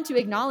you want to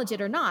acknowledge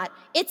it or not.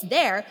 It's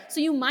there, so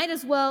you might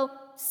as well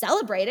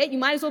celebrate it. You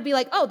might as well be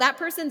oh, that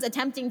person's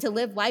attempting to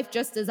live life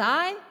just as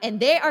I, and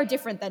they are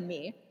different than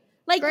me.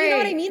 Great, you know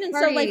what I mean? And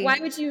party. So why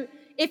would you,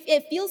 if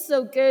it feels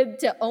so good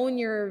to own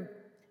your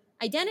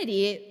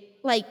identity,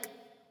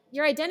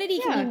 your identity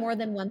can be more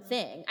than one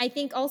thing. I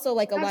think also a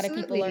lot of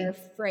people are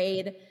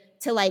afraid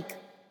to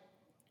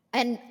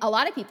and a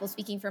lot of people,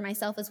 speaking for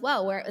myself as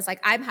well, where it was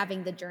I'm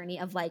having the journey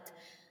of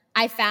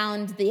I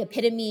found the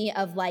epitome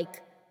of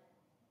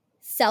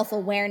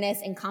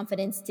self-awareness and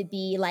confidence to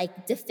be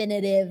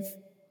definitive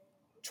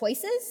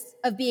choices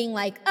of being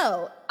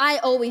oh, I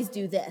always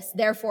do this,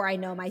 therefore I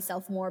know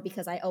myself more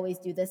because I always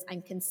do this,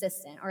 I'm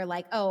consistent. Or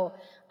oh,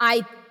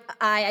 I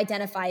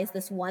identify as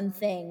this one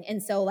thing,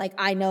 and so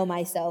I know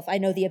myself, I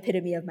know the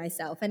epitome of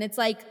myself. And it's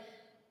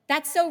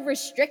that's so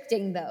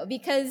restricting though,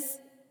 because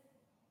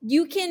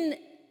you can,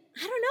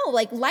 I don't know,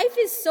 life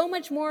is so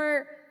much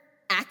more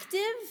active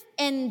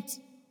and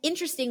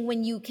interesting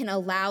when you can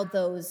allow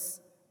those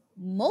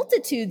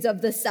multitudes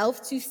of the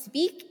self to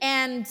speak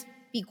and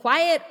be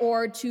quiet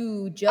or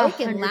to joke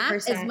 100%. And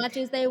laugh as much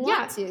as they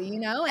want to, you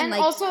know? And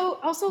also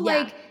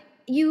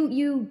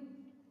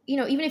you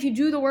know, even if you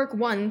do the work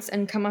once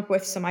and come up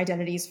with some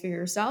identities for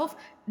yourself,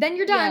 then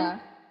you're done. Yeah.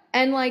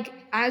 And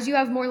as you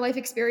have more life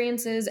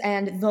experiences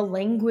and the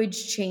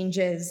language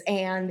changes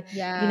and,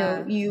 you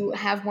know, you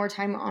have more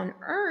time on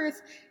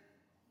Earth,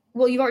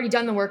 well, you've already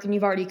done the work and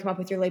you've already come up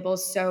with your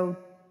labels. So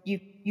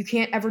you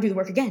can't ever do the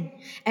work again.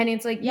 And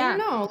it's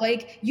no,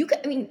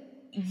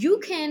 you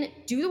can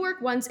do the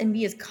work once and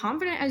be as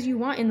confident as you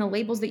want in the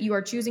labels that you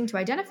are choosing to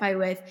identify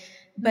with,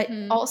 but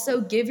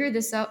also give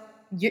yourself,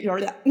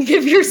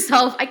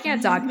 I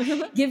can't talk,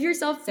 give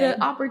yourself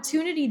the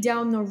opportunity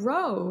down the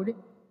road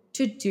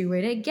to do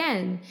it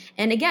again.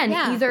 And again,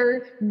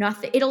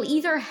 it'll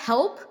either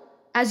help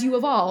as you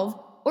evolve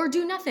or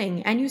do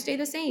nothing and you stay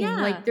the same.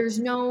 Yeah. Like there's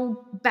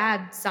no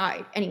bad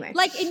side. Anyway.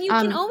 Like, and you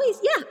can always,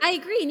 I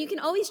agree. And you can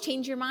always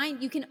change your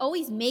mind. You can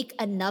always make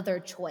another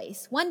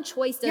choice. One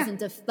choice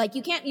doesn't, like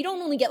you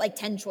don't only get like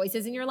 10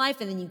 choices in your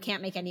life and then you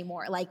can't make any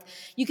more. Like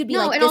you could be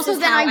like, and this also is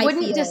then how I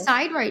wouldn't feel.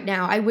 decide right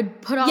now. I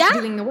would put off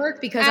doing the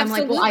work because I'm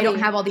like, well, I don't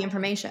have all the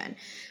information.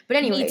 But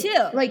anyway. Me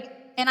too. Like,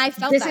 and I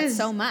felt that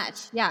so much.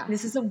 Yeah.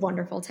 This is a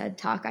wonderful TED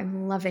Talk.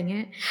 I'm loving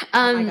it.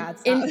 Oh my God,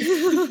 stop.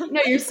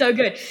 No, you're so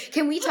good.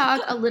 Can we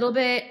talk a little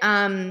bit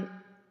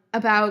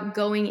about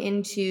going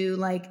into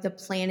like the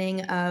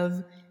planning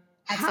of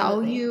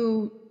how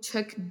you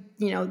took,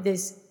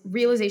 this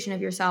realization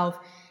of yourself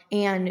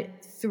and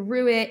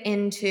threw it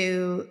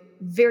into,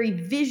 very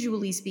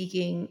visually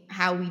speaking,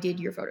 how we did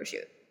your photo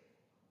shoot?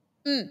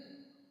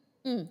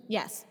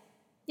 Yes.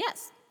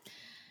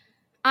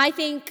 I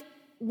think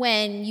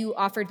when you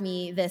offered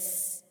me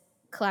this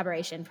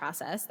collaboration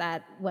process,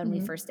 that when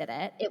we first did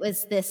it, it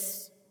was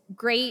this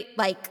great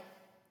like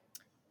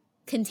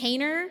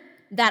container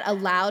that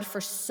allowed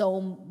for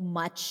so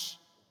much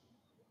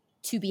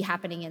to be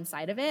happening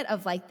inside of it,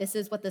 of like, this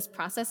is what this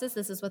process is,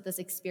 this is what this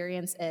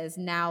experience is,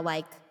 now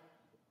like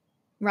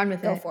run with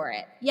it, go for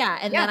it.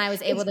 And then I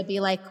was able to be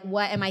like,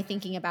 what am I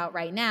thinking about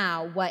right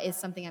now? What is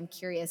something I'm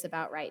curious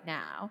about right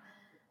now?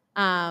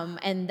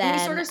 And then we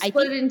sort of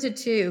split it into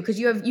two, because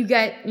you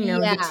get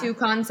the two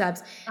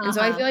concepts. And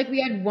so I feel like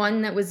we had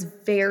one that was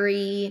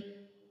very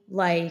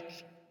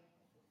like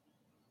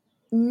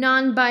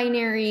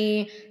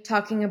non-binary,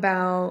 talking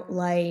about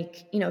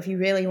like, if you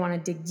really want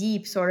to dig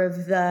deep, sort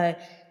of the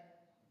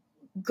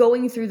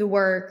going through the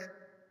work,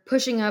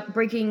 pushing up,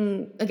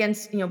 breaking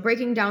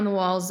down the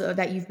walls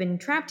that you've been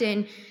trapped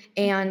in,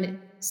 and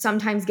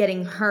sometimes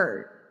getting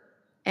hurt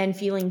and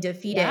feeling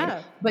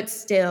defeated, but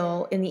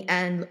still in the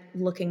end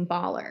looking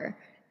baller.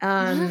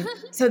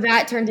 So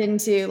that turned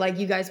into, like,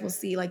 you guys will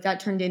see, like that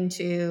turned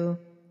into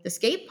the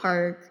skate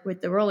park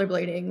with the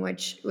rollerblading,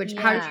 which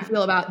how did you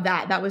feel about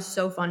that? That was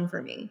so fun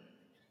for me.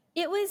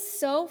 It was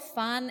so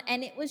fun,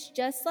 and it was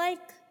just like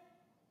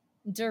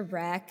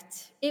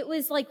direct. It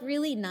was like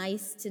really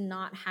nice to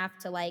not have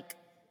to like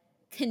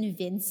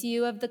convince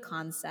you of the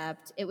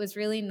concept. It was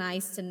really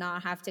nice to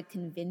not have to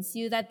convince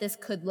you that this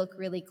could look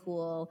really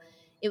cool.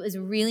 It was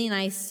really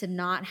nice to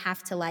not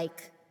have to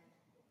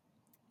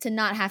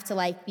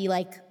be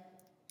like,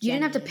 you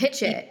didn't have to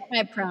pitch it.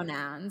 My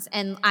pronouns.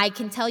 And I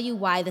can tell you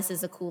why this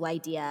is a cool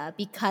idea,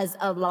 because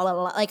of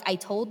like I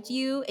told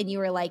you and you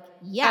were like,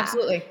 yeah.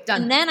 Absolutely.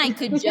 Done. And then I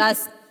could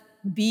just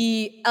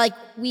be like,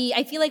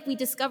 I feel like we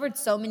discovered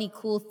so many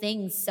cool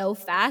things so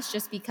fast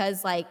just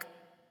because like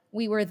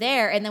we were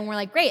there, and then we're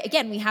like, great,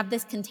 again, we have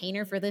this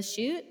container for this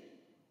shoot,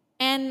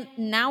 and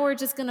now we're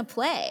just gonna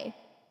play.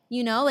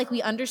 Like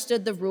we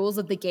understood the rules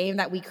of the game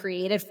that we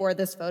created for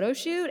this photo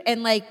shoot,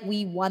 and like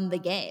we won the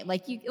game.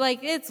 Like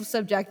it's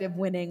subjective,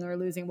 winning or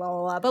losing, blah,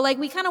 blah, blah. But like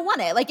we kind of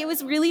won it. Like it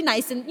was really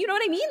nice, and you know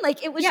what I mean?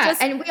 Like it was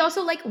just. And we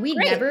also we'd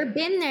never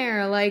been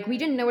there. Like we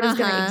didn't know what it was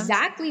gonna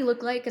exactly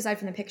look like aside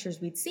from the pictures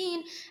we'd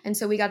seen. And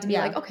so we got to be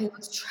like, okay,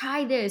 let's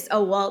try this.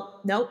 Oh well,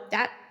 nope,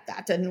 that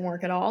didn't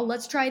work at all.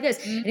 Let's try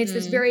this. And it's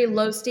this very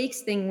low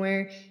stakes thing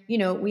where,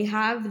 we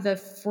have the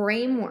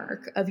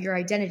framework of your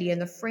identity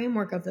and the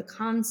framework of the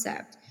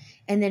concept.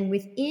 And then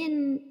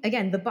within,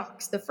 again, the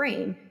box, the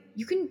frame,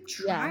 you can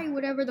try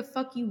whatever the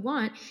fuck you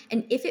want.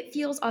 And if it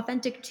feels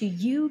authentic to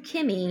you,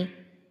 KIMI,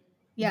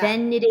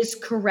 then it is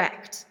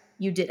correct.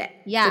 You did it.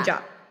 Good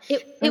job.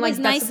 It was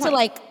nice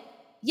to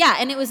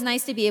and it was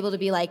nice to be able to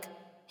be like,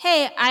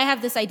 hey, I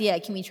have this idea.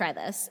 Can we try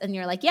this? And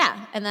you're like,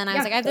 yeah. And then I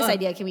was like, I have this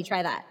idea. Can we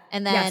try that?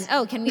 And then,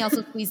 can we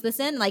also squeeze this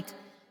in? Like,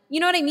 you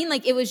know what I mean?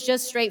 Like, it was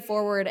just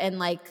straightforward and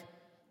like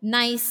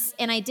nice.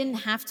 And I didn't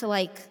have to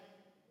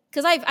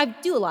because I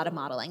do a lot of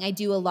modeling. I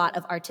do a lot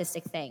of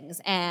artistic things.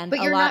 But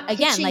you're not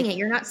pitching it.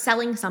 You're not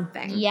selling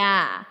something.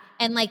 Yeah.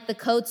 And like the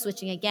code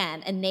switching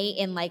again, innate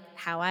in like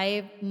how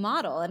I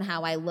model and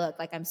how I look,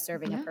 like I'm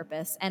serving a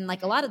purpose. And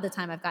like a lot of the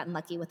time I've gotten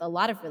lucky with a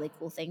lot of really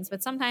cool things,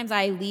 but sometimes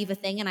I leave a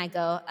thing and I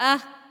go,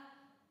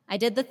 I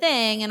did the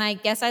thing and I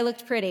guess I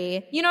looked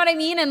pretty. You know what I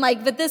mean? And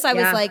like, but this I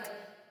was like,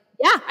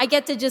 I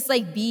get to just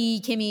like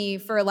be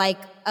KIMI for like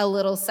a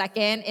little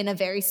second in a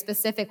very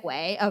specific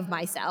way of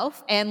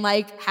myself and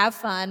like have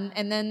fun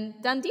and then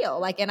done deal.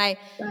 Like, and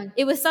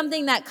it was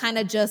something that kind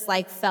of just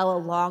like fell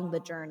along the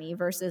journey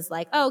versus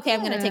like, oh, okay,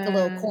 I'm going to take a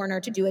little corner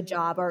to do a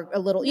job or a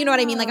little, you know what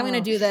I mean? Like I'm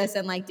going to do this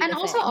and like do and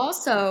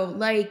also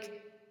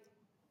like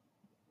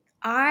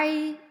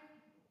I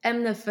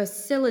am the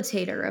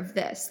facilitator of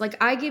this. Like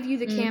I give you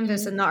the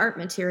canvas and the art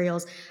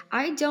materials.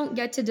 I don't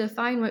get to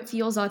define what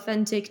feels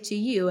authentic to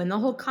you. And the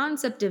whole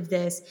concept of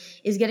this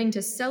is getting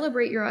to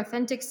celebrate your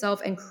authentic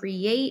self and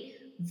create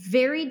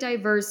very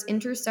diverse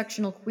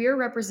intersectional queer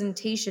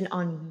representation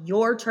on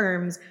your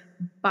terms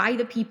by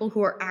the people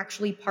who are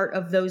actually part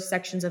of those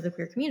sections of the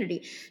queer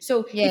community.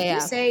 So if you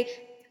say,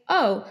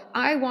 oh,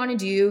 I want to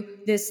do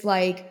this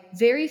like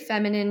very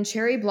feminine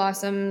cherry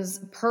blossoms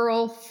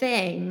pearl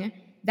thing,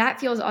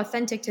 that feels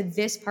authentic to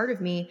this part of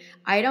me.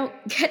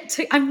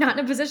 I'm not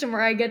in a position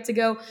where I get to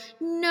go,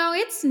 no,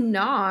 it's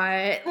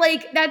not.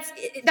 Like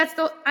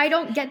I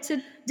don't get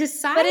to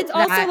decide. But it's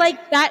also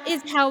like, that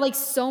is how like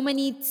so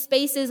many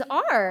spaces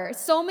are.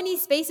 So many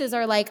spaces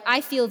are like, I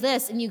feel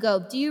this. And you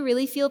go, do you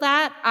really feel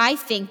that? I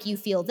think you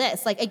feel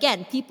this. Like,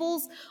 again,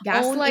 people's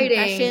own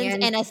impressions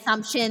and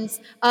assumptions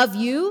of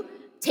you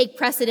take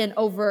precedent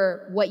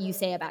over what you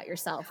say about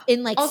yourself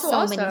in like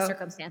so many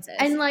circumstances.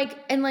 And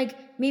like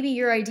maybe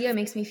your idea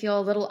makes me feel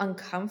a little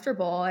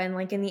uncomfortable, and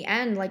like in the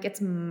end, like it's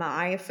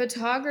my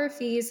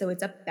photography, so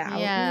it's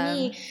about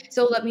me.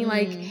 So let me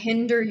like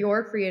hinder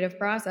your creative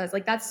process.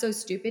 Like that's so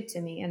stupid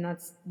to me, and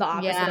that's the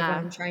opposite of what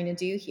I'm trying to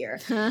do here.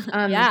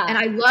 And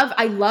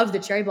I love the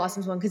cherry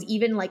blossoms one, because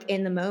even like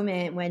in the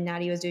moment when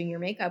Natty was doing your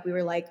makeup, we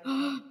were like,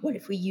 oh, what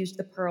if we used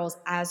the pearls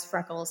as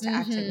freckles to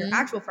accent your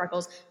actual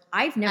freckles?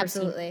 I've never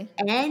seen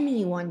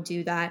anyone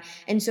do that.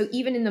 And so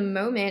even in the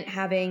moment,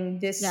 having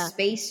this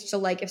space to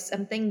like, if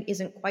something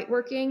isn't quite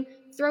working,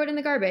 throw it in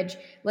the garbage,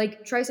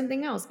 like try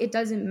something else. It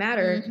doesn't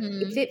matter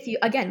if it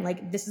again,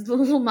 like this is the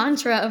little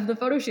mantra of the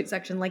photo shoot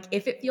section. Like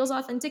if it feels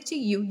authentic to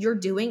you, you're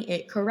doing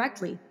it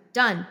correctly.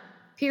 Done.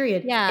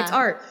 Period. It's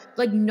art.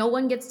 Like no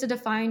one gets to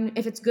define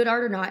if it's good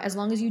art or not, as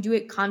long as you do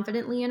it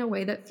confidently in a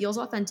way that feels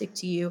authentic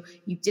to you.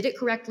 You did it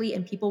correctly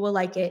and people will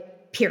like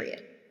it.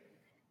 Period.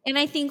 And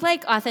I think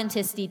like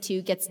authenticity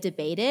too gets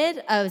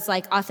debated as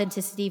like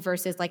authenticity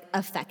versus like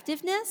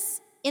effectiveness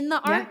in the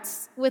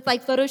arts with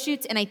like photo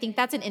shoots. And I think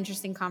that's an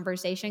interesting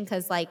conversation,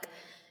 because like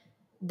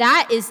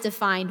that is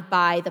defined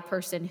by the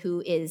person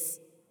who is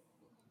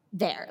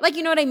there. Like,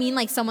 you know what I mean?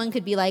 Like someone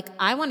could be like,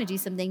 I want to do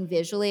something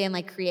visually and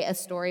like create a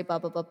story, blah,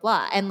 blah, blah,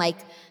 blah. And like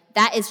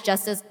that is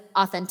just as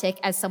authentic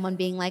as someone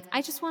being like,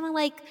 I just want to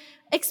like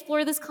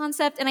explore this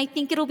concept and I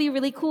think it'll be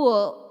really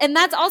cool. And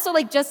that's also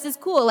like just as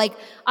cool. Like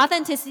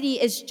authenticity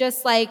is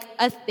just like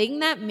a thing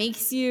that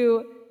makes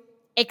you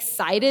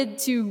excited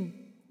to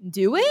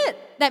do it,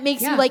 that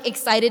makes you like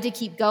excited to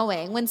keep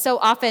going, when so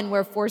often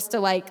we're forced to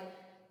like,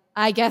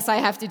 I guess I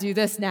have to do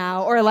this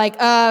now, or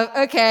like,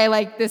 okay,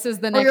 like this is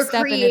the next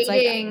step, and it's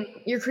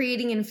like you're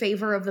creating in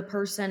favor of the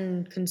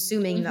person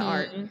consuming the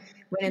art.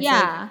 When it's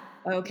like,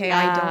 okay,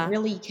 I don't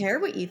really care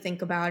what you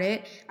think about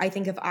it. I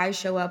think if I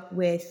show up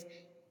with,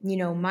 you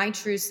know, my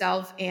true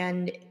self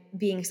and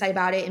being excited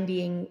about it and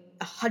being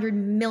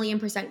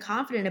 100,000,000%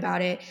 confident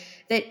about it,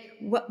 that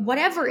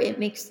whatever it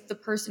makes the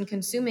person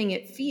consuming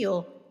it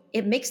feel,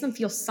 it makes them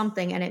feel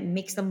something, and it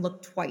makes them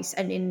look twice.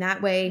 And in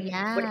that way,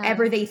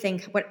 whatever they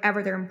think,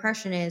 whatever their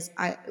impression is,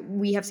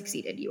 we have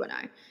succeeded, you and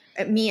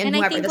I, me and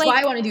whoever. That's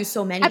why I want to do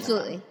so many.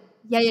 Absolutely.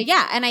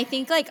 Yeah. And I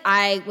think like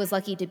I was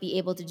lucky to be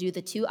able to do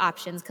the two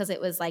options, because it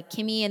was like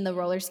Kimmy and the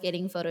roller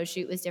skating photo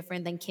shoot was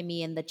different than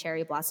Kimmy and the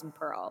cherry blossom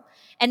pearl.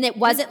 And it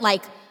wasn't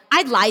like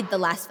I lied the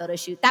last photo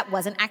shoot. That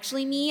wasn't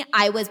actually me.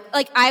 I'm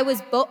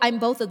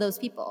both of those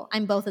people.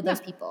 I'm both of those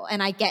people.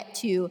 And I get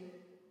to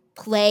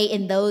play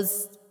in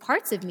those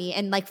parts of me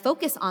and like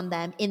focus on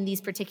them in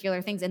these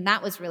particular things. And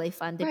that was really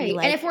fun to be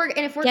like, and if we're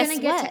going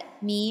to get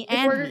to me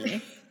and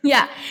me.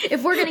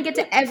 If we're going to get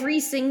to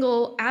every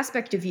single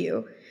aspect of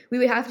you, we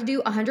would have to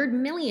do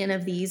 100,000,000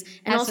 of these.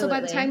 And also by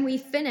the time we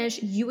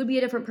finish, you would be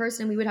a different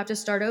person. We would have to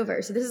start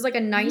over. So this is like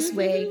a nice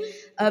way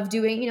of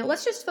doing, you know,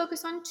 let's just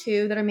focus on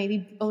two that are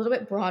maybe a little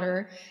bit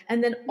broader.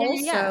 And then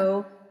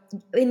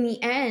in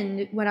the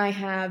end, when I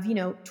have, you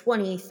know,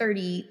 20,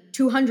 30,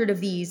 200 of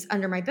these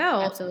under my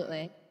belt,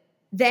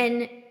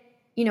 then,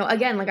 you know,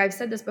 again, like I've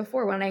said this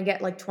before, when I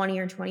get like 20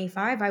 or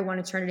 25, I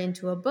want to turn it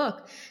into a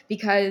book,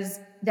 because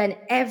then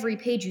every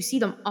page you see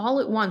them all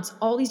at once,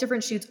 all these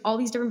different shoots, all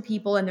these different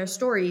people and their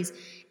stories.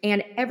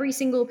 And every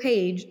single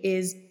page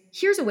is,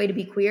 here's a way to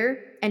be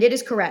queer, and it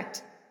is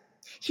correct.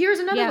 Here's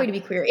another way to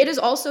be queer. It is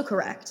also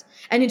correct.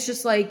 And it's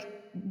just like,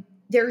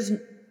 there's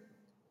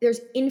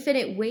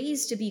infinite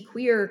ways to be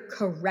queer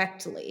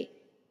correctly.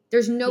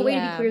 There's no way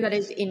to be queer that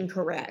is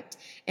incorrect.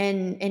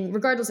 And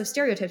regardless of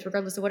stereotypes,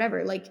 regardless of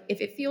whatever, like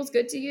if it feels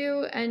good to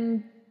you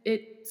and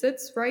it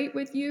sits right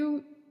with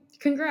you,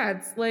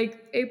 congrats.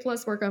 Like A+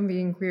 work on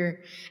being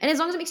queer. And as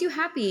long as it makes you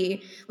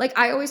happy. Like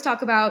I always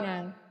talk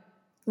about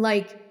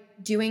like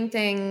doing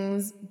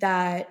things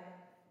that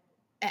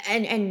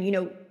and you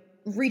know,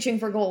 reaching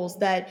for goals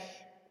that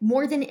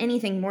more than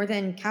anything, more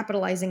than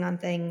capitalizing on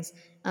things,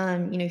 you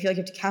know, you feel like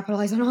you have to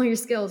capitalize on all your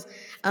skills,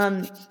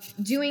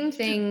 doing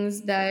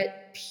things that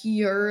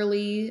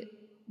purely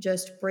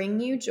just bring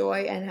you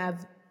joy and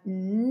have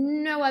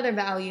no other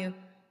value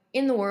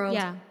in the world.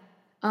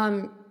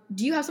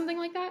 Do you have something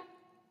like that?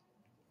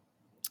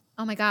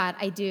 Oh my God,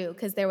 I do.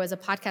 Because there was a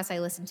podcast I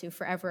listened to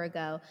forever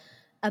ago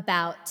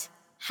about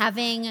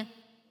having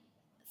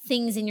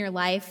things in your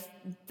life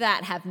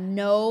that have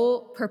no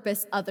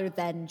purpose other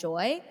than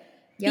joy.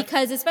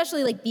 Because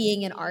especially like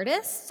being an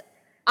artist,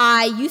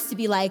 I used to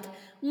be like,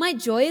 my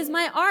joy is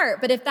my art.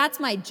 But if that's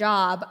my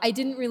job, I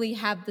didn't really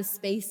have the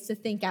space to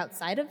think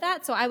outside of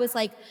that. So I was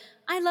like,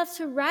 I love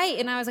to write.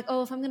 And I was like,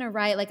 oh, if I'm going to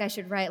write, like I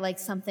should write like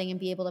something and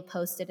be able to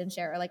post it and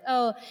share it. Or like,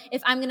 oh,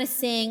 if I'm going to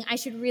sing, I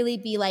should really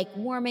be like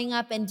warming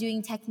up and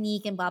doing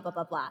technique and blah, blah,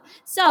 blah, blah.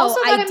 So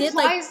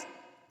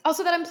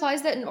Also that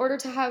implies that in order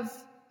to have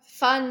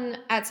fun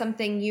at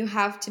something, you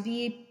have to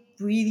be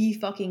really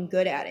fucking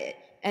good at it.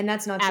 And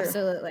that's not true.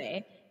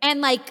 Absolutely.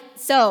 And like,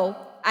 so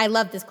I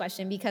love this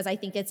question because I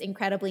think it's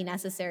incredibly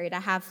necessary to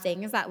have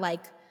things that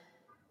like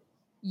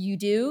you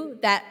do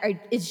that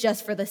is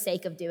just for the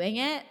sake of doing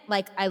it.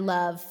 Like I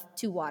love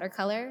to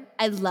watercolor.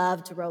 I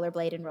love to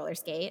rollerblade and roller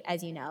skate,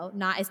 as you know.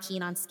 Not as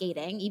keen on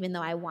skating, even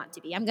though I want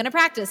to be. I'm going to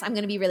practice. I'm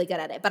going to be really good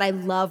at it. But I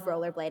love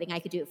rollerblading. I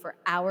could do it for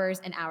hours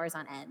and hours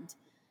on end.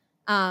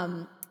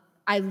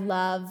 I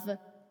love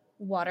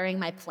watering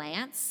my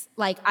plants.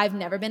 Like I've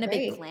never been a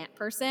big plant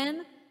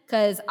person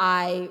because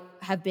I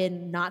have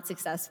been not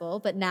successful,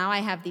 but now I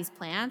have these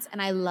plants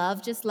and I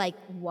love just like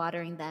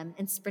watering them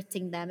and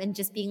spritzing them and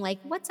just being like,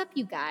 what's up,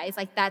 you guys?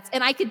 Like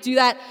and I could do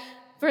that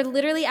for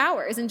literally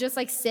hours and just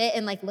like sit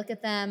and like look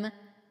at them.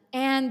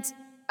 And,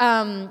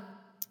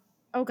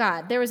 oh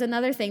God, there was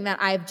another thing that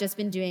I've just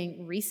been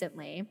doing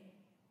recently.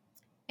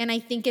 And I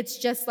think it's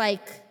just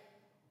like,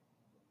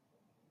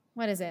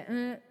 what is it?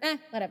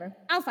 Whatever.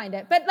 I'll find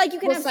it. But like you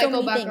can have so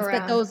many things,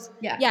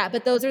 around.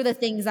 But those are the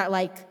things that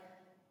like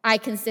I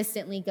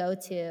consistently go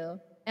to.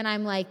 And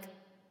I'm like,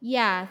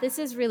 yeah, this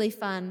is really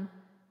fun.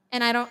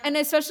 And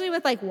especially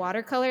with like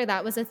watercolor,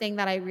 that was a thing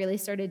that I really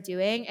started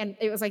doing. And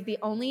it was like the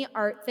only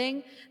art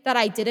thing that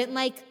I didn't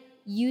like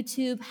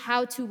YouTube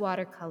how to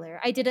watercolor.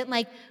 I didn't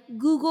like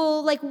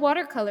Google like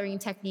watercoloring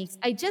techniques.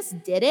 I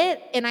just did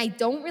it. And I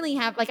don't really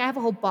have, like I have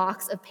a whole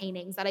box of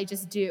paintings that I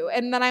just do.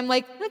 And then I'm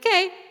like,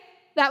 okay,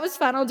 that was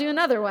fun. I'll do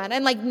another one.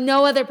 And like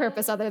no other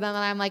purpose other than that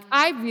I'm like,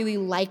 I really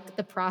like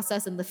the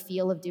process and the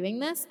feel of doing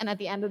this. And at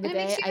the end of the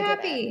day, it makes you I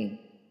happy. did it.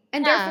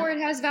 And therefore it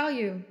has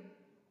value.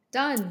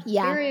 Done.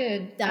 Yeah.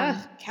 Period. Done.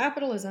 Ugh,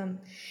 capitalism.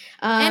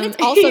 And it's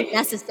also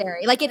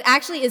necessary. Like it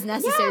actually is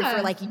necessary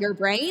for like your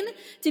brain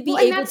to be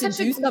able to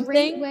do something.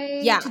 Great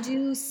way to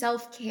do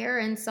self-care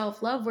and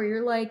self-love where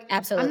you're like,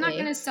 absolutely. I'm not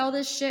going to sell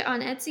this shit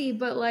on Etsy,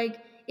 but like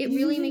it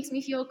really makes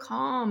me feel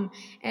calm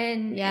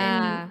and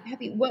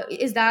happy. What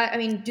is that? I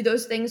mean, do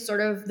those things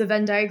sort of the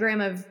Venn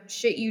diagram of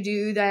shit you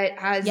do that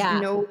has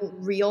no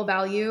real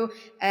value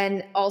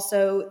and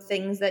also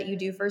things that you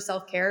do for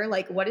self-care?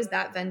 Like what is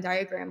that Venn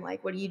diagram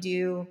like? What do you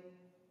do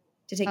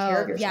to take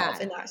care of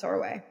yourself in that sort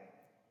of way?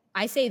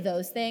 I say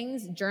those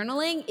things.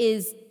 Journaling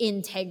is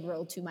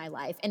integral to my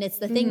life. And it's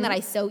the thing that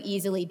I so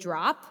easily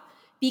drop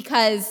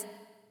because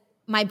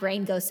my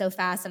brain goes so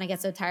fast and I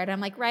get so tired.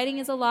 I'm like, writing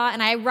is a lot.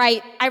 And I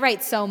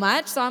write so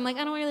much. So I'm like,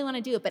 I don't really want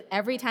to do it. But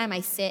every time I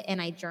sit and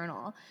I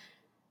journal,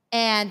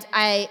 and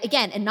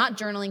and not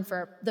journaling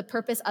for the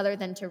purpose other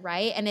than to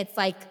write. And it's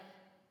like,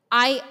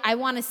 I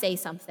want to say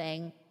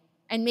something.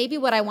 And maybe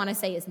what I want to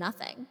say is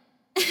nothing.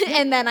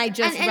 And then I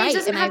just write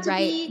and I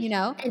write, you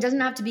know? It doesn't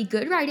have to be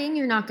good writing.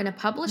 You're not going to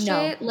publish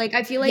it. Like,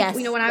 I feel like,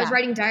 you know, when I was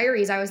writing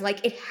diaries, I was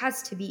like, it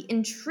has to be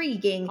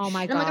intriguing. Oh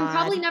my God. And I'm like, I'm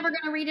probably never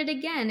going to read it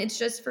again. It's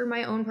just for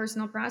my own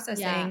personal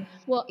processing. Yeah.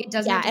 Well, it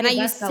doesn't have to be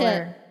a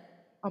bestseller.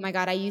 Oh my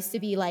God. I used to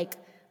be like,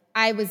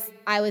 I was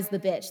the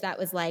bitch that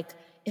was like,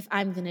 if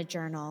I'm going to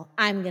journal,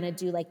 I'm going to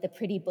do like the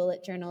pretty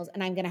bullet journals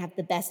and I'm going to have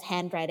the best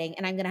handwriting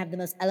and I'm going to have the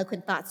most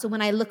eloquent thoughts. So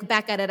when I look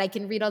back at it, I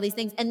can read all these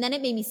things. And then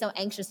it made me so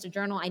anxious to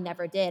journal. I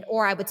never did.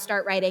 Or I would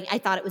start writing. I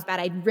thought it was bad.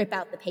 I'd rip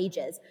out the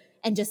pages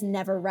and just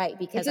never write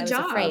because I was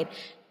afraid.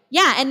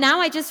 Yeah, and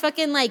now I just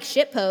fucking like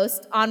shit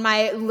post on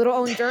my little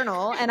own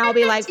journal, and I'll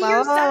be like,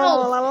 blah,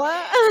 blah,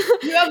 blah.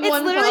 You have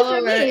one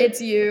follower.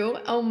 It's you.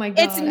 Oh my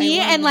God, it's me,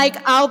 and like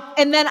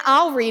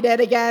I'll read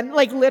it again,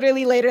 like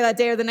literally later that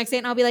day or the next day,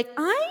 and I'll be like,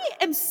 I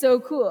am so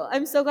cool.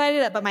 I'm so glad I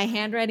did that, but my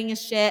handwriting is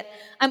shit.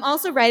 I'm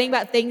also writing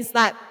about things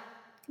that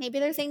maybe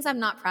they're things I'm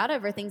not proud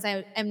of, or things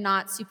I am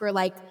not super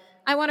like.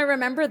 I want to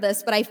remember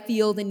this, but I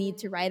feel the need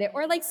to write it,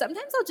 or like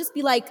sometimes I'll just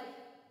be like,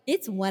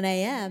 it's 1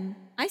 a.m.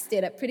 I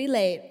stayed up pretty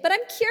late, but I'm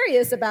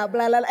curious about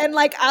blah, blah, blah. And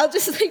like, I'll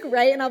just like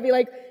write and I'll be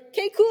like,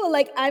 okay, cool.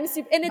 Like I'm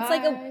super, and it's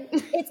like,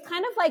 it's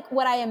kind of like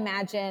what I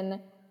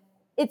imagine.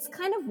 It's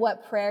kind of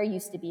what prayer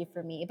used to be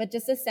for me, but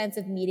just a sense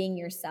of meeting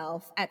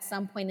yourself at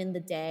some point in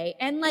the day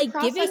and like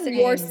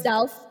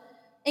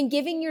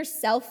giving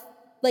yourself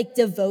like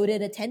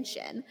devoted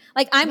attention.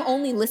 Like I'm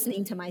only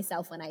listening to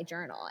myself when I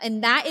journal.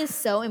 And that is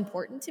so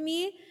important to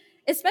me.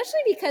 Especially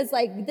because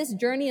like this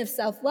journey of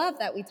self-love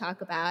that we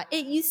talk about,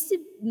 it used to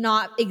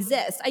not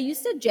exist. I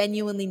used to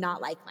genuinely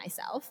not like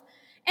myself.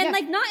 And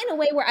like not in a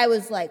way where I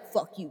was like,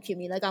 fuck you,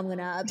 Kimmy, like I'm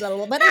gonna blah, blah,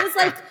 blah. But it was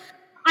like,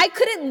 I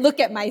couldn't look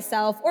at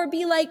myself or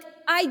be like,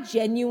 I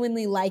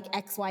genuinely like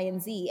X, Y,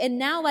 and Z. And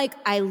now like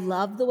I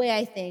love the way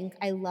I think.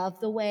 I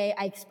love the way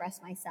I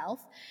express myself.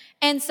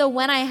 And so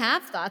when I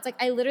have thoughts, like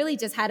I literally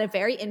just had a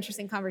very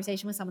interesting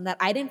conversation with someone that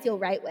I didn't feel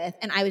right with.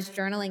 And I was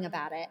journaling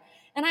about it.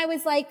 And I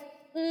was like,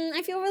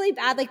 I feel really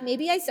bad. Like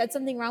maybe I said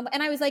something wrong.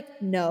 And I was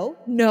like, no.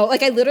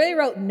 Like I literally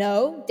wrote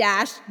no,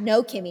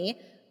 Kimmy.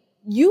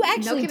 you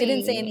actually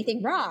didn't say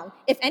anything wrong.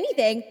 If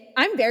anything,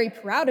 I'm very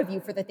proud of you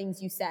for the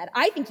things you said.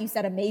 I think you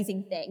said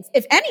amazing things.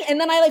 And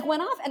then I like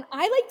went off and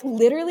I like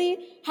literally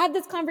had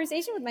this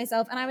conversation with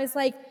myself and I was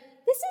like,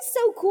 this is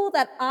so cool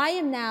that I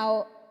am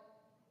now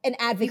an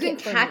advocate. You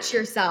can catch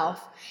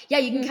yourself. Yeah,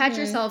 you can catch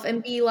yourself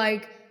and be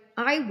like,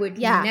 I would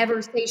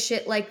never say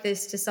shit like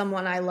this to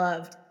someone I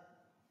loved.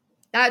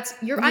 I'm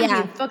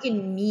being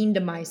fucking mean to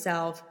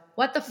myself.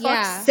 What the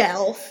fuck,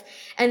 self?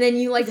 And then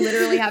you like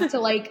literally have to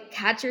like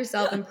catch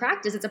yourself and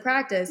practice. It's a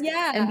practice.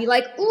 Yeah. And be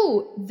like,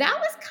 ooh, that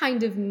was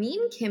kind of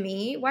mean,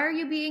 Kimmy. Why are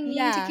you being mean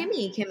to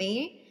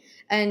Kimmy?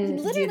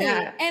 And literally do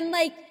that. And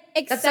like,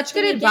 that's such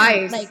good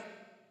advice. Like,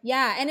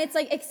 yeah. And it's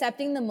like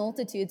accepting the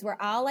multitudes where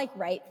I'll like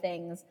write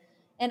things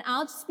and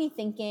I'll just be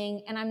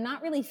thinking, and I'm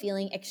not really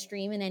feeling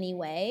extreme in any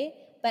way,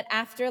 but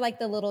after like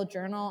the little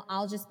journal,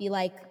 I'll just be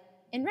like,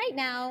 and right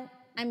now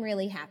I'm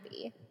really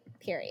happy,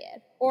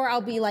 period. Or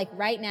I'll be like,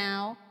 right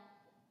now,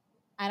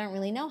 I don't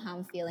really know how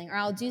I'm feeling. Or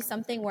I'll do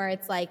something where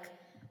it's like,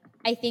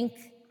 I think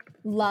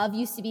love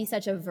used to be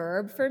such a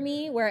verb for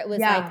me where it was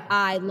like,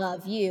 I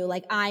love you.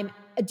 Like I'm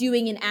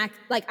doing an act,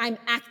 like I'm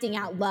acting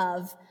out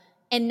love.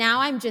 And now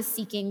I'm just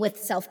seeking with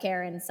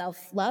self-care and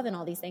self-love and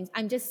all these things.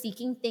 I'm just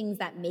seeking things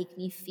that make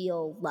me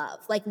feel love,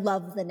 like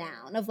love the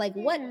noun of like,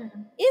 what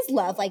is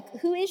love? Like,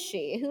 who is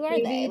she? Who are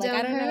they? Like,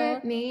 I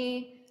don't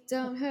know.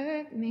 Don't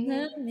hurt me.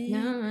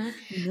 No.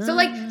 So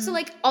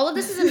like all of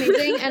this is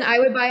amazing and I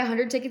would buy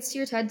 100 tickets to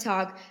your TED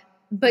Talk,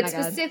 but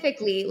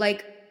specifically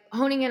like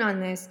honing in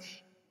on this,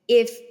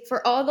 if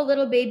for all the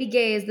little baby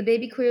gays, the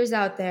baby queers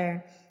out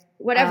there,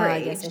 whatever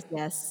age,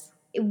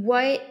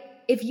 what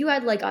if you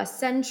had like a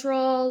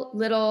central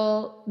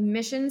little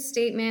mission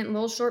statement,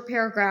 little short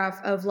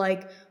paragraph of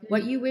like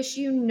what you wish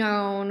you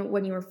known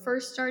when you were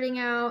first starting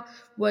out,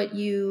 what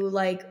you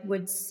like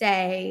would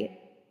say,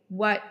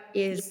 what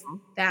is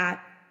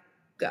that?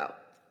 Go.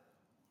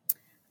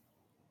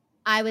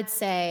 I would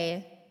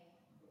say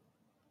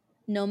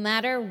no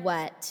matter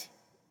what,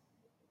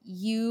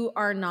 you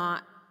are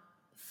not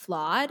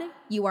flawed,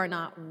 you are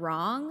not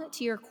wrong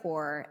to your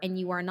core, and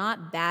you are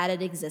not bad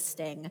at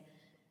existing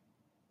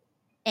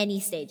any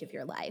stage of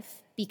your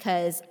life.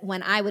 Because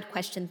when I would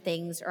question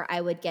things or I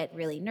would get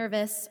really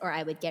nervous or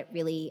I would get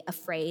really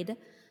afraid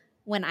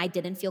when I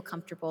didn't feel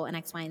comfortable in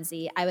X, Y, and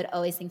Z, I would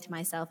always think to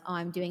myself, oh,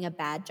 I'm doing a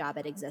bad job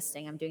at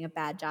existing. I'm doing a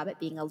bad job at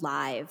being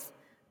alive.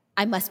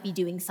 I must be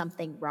doing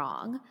something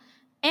wrong.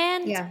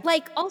 And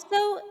like also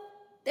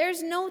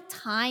there's no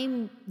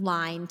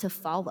timeline to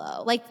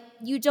follow. Like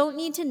you don't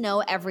need to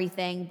know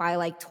everything by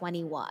like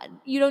 21.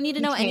 You don't need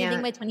to know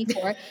anything by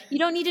 24. You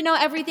don't need to know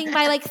everything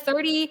by like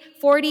 30,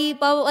 40,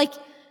 blah, blah, like,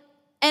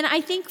 and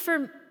I think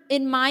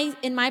in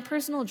my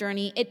personal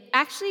journey, it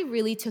actually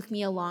really took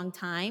me a long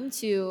time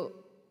to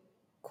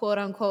quote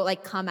unquote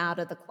like come out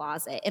of the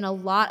closet in a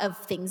lot of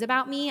things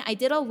about me. I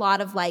did a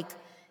lot of like,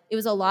 it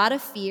was a lot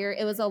of fear.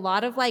 It was a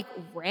lot of like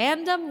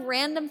random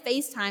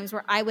FaceTimes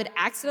where I would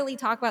accidentally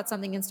talk about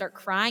something and start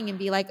crying and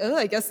be like, oh,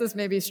 I guess this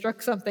maybe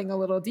struck something a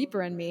little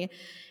deeper in me.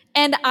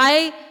 And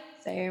I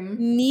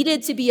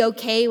needed to be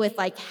okay with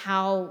like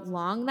how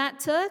long that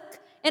took.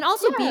 And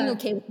also being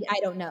okay with the I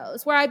don't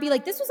knows, where I'd be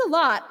like, this was a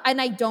lot and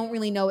I don't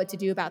really know what to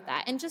do about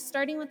that. And just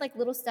starting with like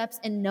little steps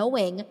and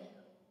knowing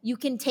you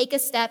can take a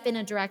step in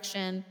a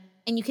direction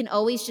and you can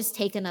always just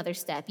take another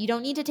step. You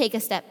don't need to take a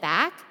step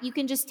back. You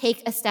can just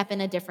take a step in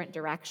a different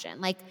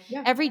direction. Like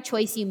every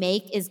choice you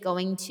make is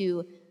going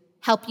to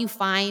help you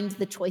find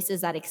the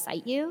choices that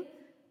excite you.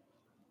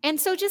 And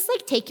so just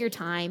like take your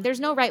time.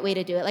 There's no right way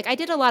to do it. Like I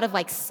did a lot of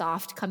like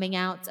soft coming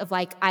outs of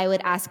like I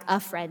would ask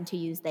a friend to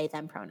use they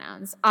them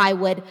pronouns. I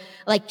would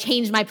like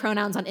change my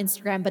pronouns on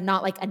Instagram but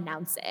not like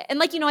announce it. And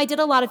like, you know, I did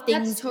a lot of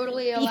things. That's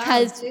totally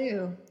allowed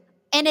too.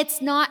 And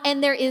it's not,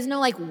 and there is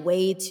no like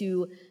way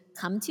to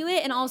come to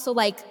it. And also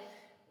like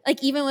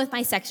even with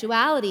my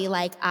sexuality,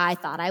 like I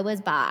thought I was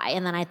bi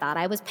and then I thought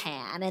I was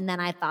pan and then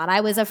I thought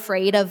I was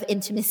afraid of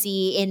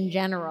intimacy in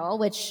general,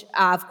 which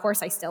of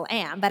course I still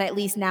am, but at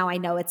least now I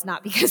know it's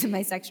not because of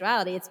my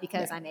sexuality, it's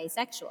because I'm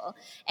asexual.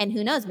 And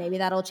who knows, maybe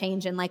that'll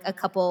change in like a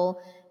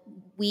couple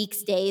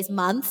weeks, days,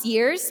 months,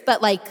 years,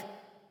 but like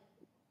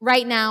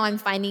right now I'm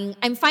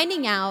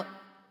finding out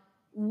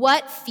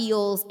what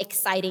feels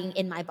exciting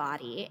in my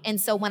body. And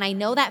so when I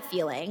know that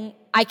feeling,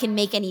 I can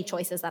make any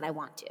choices that I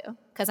want to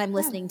because I'm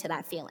listening to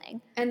that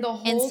feeling. And the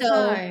whole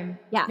time,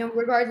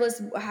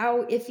 regardless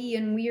how iffy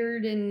and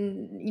weird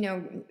and, you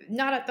know,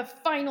 not at the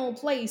final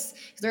place,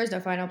 because there is no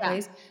final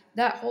place,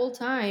 that whole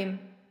time,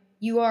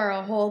 you are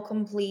a whole,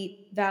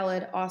 complete,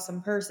 valid,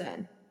 awesome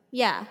person.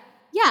 Yeah.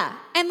 Yeah.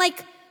 And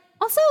like,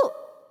 also,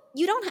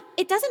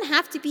 it doesn't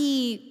have to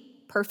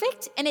be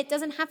perfect and it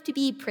doesn't have to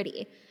be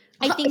pretty.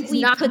 I think it's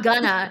not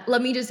gonna.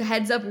 Let me just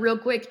heads up real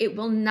quick. It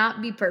will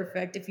not be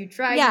perfect. If you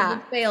try, you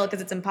will fail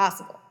because it's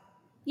impossible.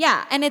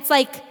 Yeah, and it's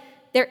like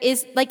there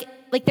is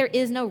there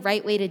is no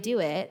right way to do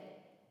it.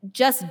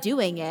 Just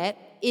doing it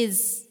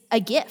is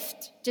a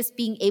gift. Just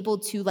being able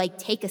to like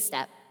take a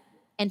step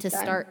and to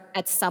start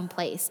at some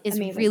place is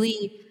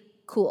really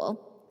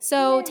cool.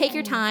 So take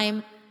your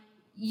time.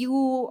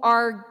 You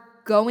are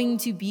going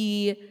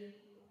to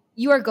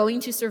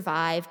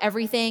survive.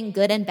 Everything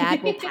good and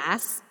bad will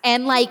pass.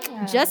 And like,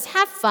 just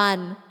have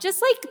fun.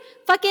 Just like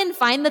fucking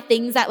find the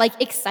things that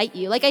like excite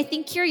you. Like I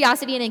think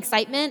curiosity and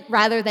excitement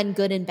rather than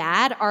good and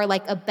bad are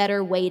like a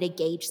better way to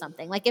gauge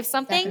something. Like if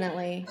something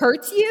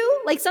hurts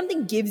you, like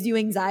something gives you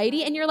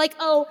anxiety and you're like,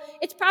 oh,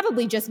 it's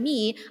probably just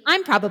me.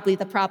 I'm probably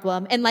the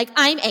problem. And like,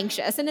 I'm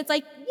anxious. And it's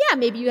like, yeah,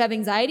 maybe you have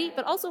anxiety,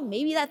 but also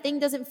maybe that thing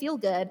doesn't feel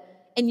good.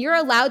 And you're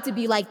allowed to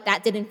be like,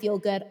 that didn't feel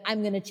good.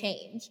 I'm going to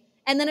change.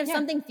 And then if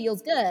something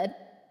feels good,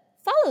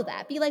 follow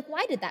that. Be like,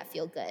 why did that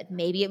feel good?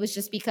 Maybe it was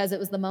just because it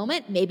was the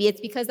moment. Maybe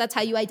it's because that's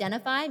how you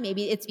identify.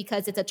 Maybe it's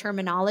because it's a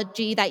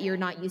terminology that you're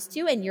not used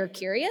to and you're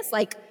curious.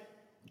 Like,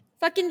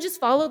 fucking just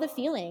follow the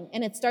feeling.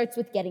 And it starts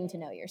with getting to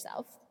know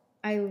yourself.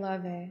 I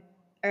love it.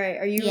 All right.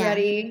 Are you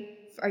ready?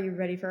 Are you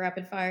ready for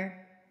rapid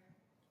fire?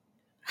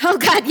 Oh,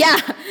 God, yeah.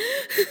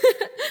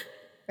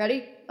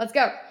 Ready? Let's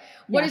go.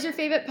 What is your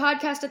favorite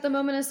podcast at the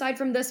moment aside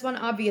from this one,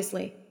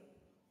 obviously?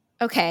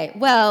 Okay,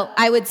 well,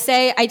 I would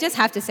say, I just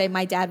have to say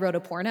My Dad Wrote a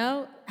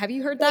Porno. Have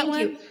you heard that one?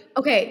 Thank you.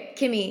 Okay,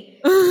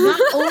 Kimmy,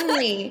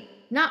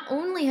 not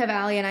only have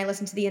Allie and I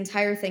listened to the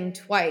entire thing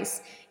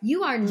twice,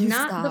 you are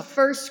not the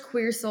first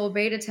Queer Soul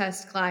beta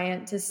test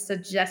client to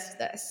suggest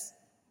this.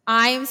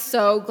 I'm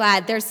so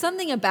glad. There's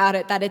something about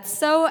it that it's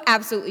so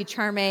absolutely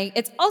charming.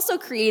 It's also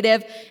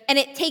creative, and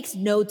it takes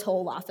no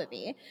toll off of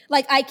me.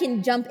 Like, I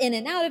can jump in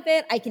and out of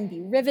it. I can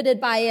be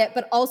riveted by it,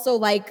 but also,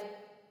 like,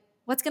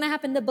 what's going to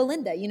happen to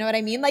Belinda? You know what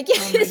I mean? Like,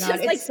 it's just,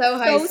 like, so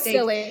high stakes.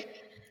 Silly.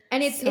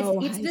 And it's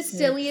the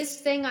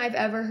silliest thing I've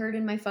ever heard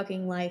in my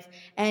fucking life.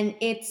 And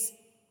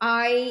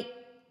I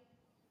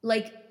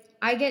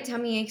get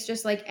tummy aches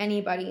just like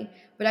anybody.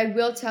 But I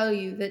will tell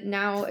you that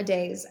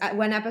nowadays,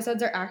 when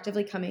episodes are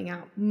actively coming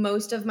out,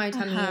 most of my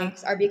tummy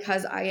aches are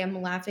because I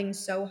am laughing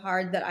so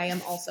hard that I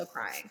am also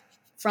crying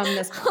from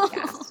this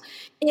podcast.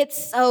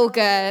 It's so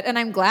good. And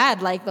I'm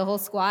glad, like, the whole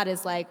squad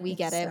is like, we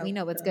get it. We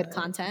know it's good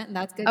content, and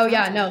that's good content.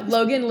 Yeah, no.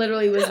 Logan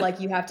literally was like,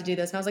 you have to do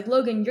this. And I was like,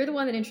 Logan, you're the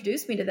one that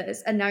introduced me to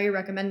this, and now you're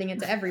recommending it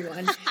to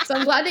everyone. So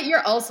I'm glad that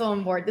you're also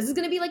on board. This is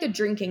going to be like a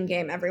drinking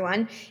game,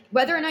 everyone.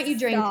 Whether or not you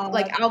drink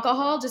like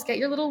alcohol, just get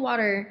your little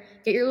water,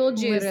 get your little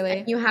juice.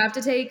 And you have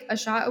to take a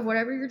shot of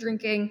whatever you're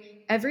drinking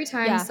every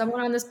time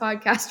someone on this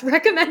podcast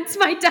recommends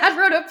My Dad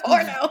Wrote a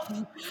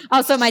Porno.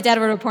 Also, My Dad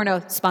Wrote a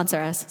Porno. Sponsor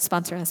us,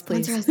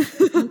 please.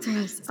 Sponsor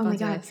us. Oh my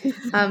God.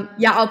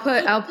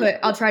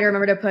 I'll try to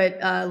remember to put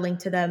a link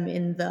to them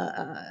in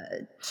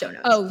the show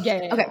notes. Oh,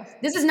 yeah. Okay.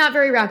 This is not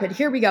very rapid.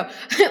 Here we go.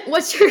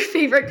 What's your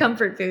favorite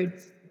comfort food?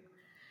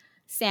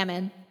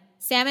 Salmon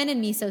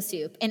and miso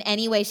soup in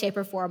any way, shape,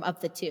 or form of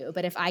the two.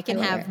 But if I can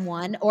have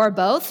one or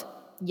both,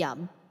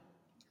 yum.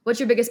 What's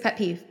your biggest pet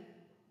peeve?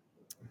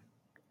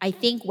 I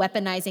think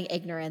weaponizing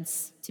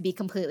ignorance, to be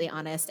completely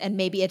honest. And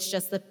maybe it's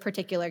just the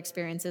particular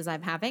experiences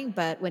I'm having.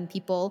 But when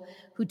people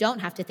who don't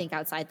have to think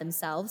outside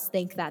themselves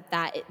think that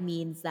it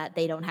means that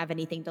they don't have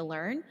anything to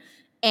learn,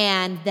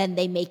 and then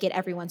they make it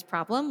everyone's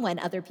problem when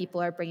other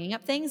people are bringing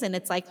up things. And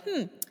it's like,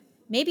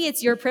 maybe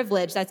it's your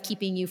privilege that's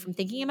keeping you from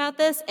thinking about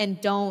this, and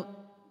don't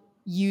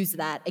use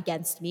that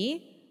against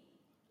me.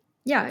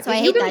 Yeah, so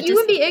you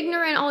can be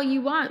ignorant all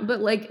you want, but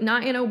like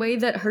not in a way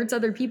that hurts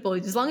other people.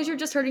 As long as you're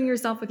just hurting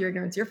yourself with your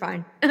ignorance, you're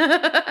fine.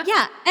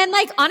 Yeah, and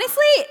like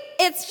honestly,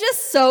 it's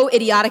just so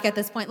idiotic at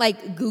this point.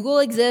 Like Google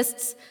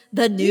exists,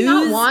 the news. Do you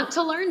not want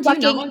to learn? Do you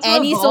not want to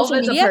any evolve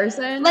social media? as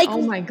a person? Like,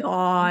 oh my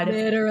God,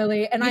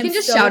 literally. And you can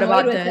just shout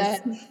about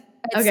this.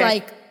 It's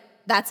like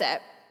that's it.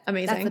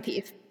 Amazing. That's the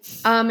peeve.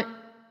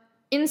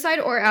 Inside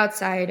or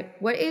outside,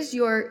 what is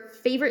your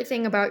favorite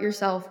thing about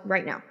yourself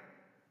right now?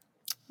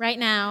 Right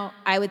now,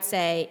 I would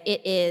say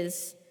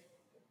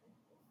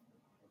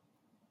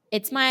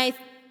it's my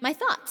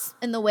thoughts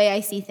and the way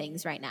I see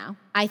things right now.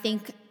 I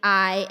think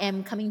I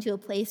am coming to a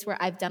place where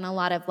I've done a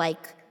lot of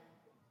like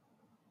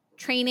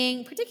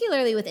training,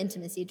 particularly with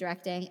intimacy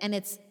directing, and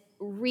it's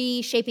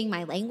reshaping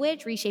my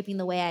language, reshaping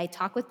the way I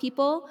talk with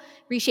people,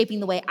 reshaping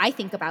the way I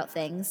think about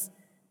things.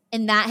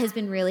 And that has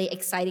been really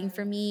exciting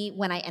for me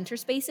when I enter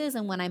spaces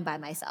and when I'm by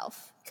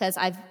myself, because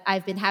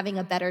I've been having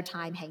a better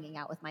time hanging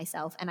out with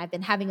myself, and I've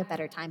been having a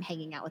better time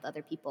hanging out with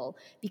other people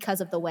because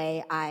of the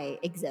way I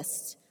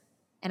exist.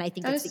 And I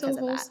think it's because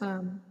of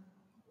that.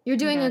 You're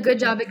doing a good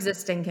job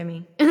existing,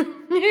 Kimmy. Oh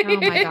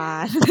my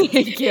God.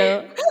 Thank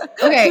you.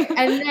 Okay,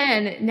 and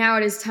then now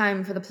it is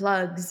time for the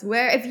plugs,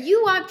 where if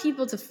you want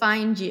people to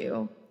find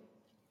you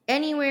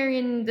anywhere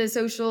in the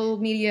social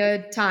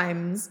media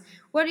times,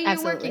 what are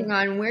you working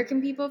on? Where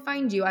can people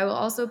find you? I will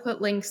also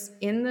put links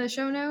in the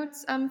show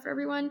notes for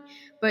everyone,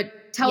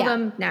 but tell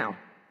them now.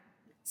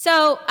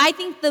 So I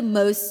think the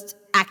most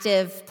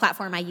active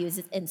platform I use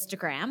is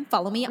Instagram.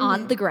 Follow me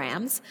on the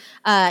grams.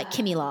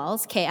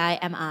 KIMILAWS,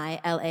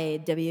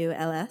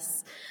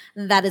 KIMILAWS.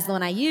 That is the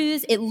one I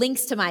use. It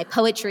links to my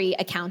poetry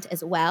account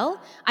as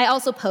well. I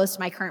also post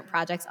my current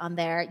projects on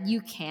there. You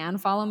can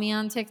follow me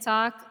on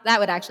TikTok. That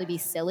would actually be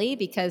silly,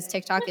 because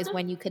TikTok is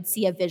when you could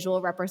see a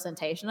visual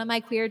representation of my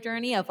queer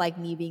journey of like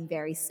me being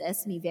very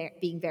cis,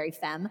 being very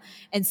femme,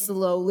 and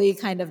slowly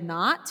kind of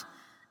not.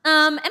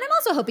 And I'm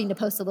also hoping to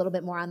post a little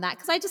bit more on that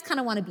because I just kind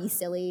of want to be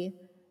silly.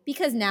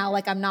 Because now,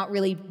 like, I'm not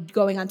really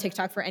going on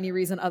TikTok for any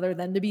reason other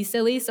than to be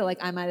silly. So, like,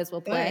 I might as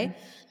well play.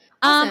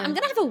 Awesome. I'm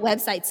going to have a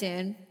website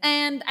soon.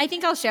 And I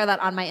think I'll share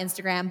that on my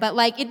Instagram. But,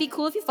 like, it'd be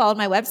cool if you followed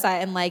my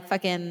website and, like,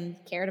 fucking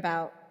cared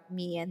about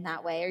me in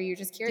that way. Or you're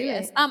just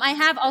curious. I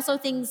have also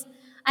things...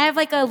 I have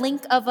like a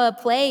link of a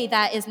play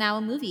that is now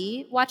a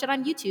movie. Watch it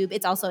on YouTube.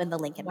 It's also in the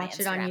link in my Instagram. Watch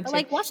it on YouTube. But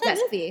like, watch that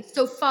movie.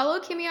 So follow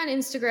Kimmy on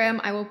Instagram.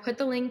 I will put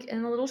the link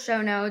in the little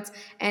show notes,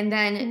 and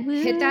then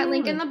hit that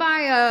link in the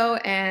bio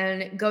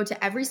and go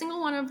to every single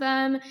one of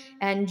them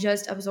and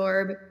just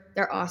absorb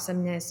their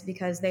awesomeness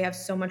because they have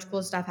so much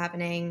cool stuff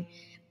happening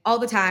all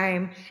the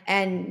time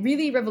and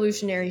really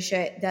revolutionary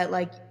shit that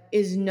like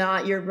is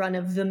not your run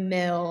of the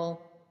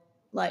mill.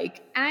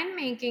 Like, I'm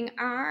making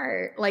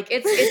art. Like,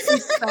 it's some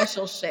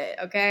special shit,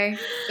 okay?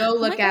 Go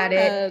look at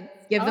it.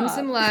 Give them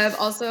some love.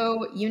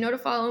 Also, you know to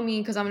follow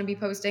me because I'm going to be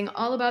posting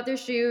all about their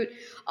shoot,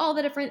 all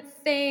the different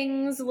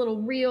things,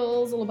 little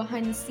reels, little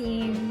behind the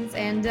scenes.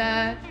 And,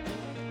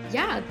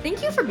 yeah,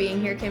 thank you for being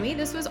here, Kimmy.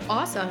 This was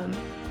awesome.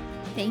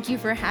 Thank you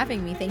for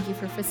having me. Thank you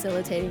for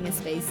facilitating a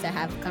space to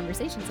have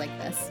conversations like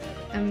this.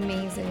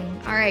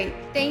 Amazing. All right.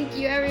 Thank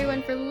you,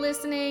 everyone, for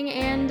listening.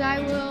 And I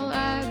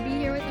will be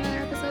here with another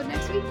episode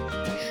next week.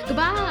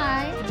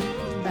 Goodbye.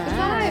 Bye.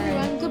 Goodbye,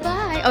 everyone.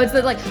 Goodbye. Oh, it's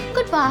like,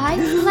 goodbye.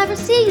 I'll never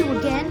see you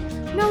again.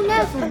 No,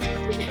 never.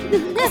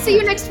 I'll see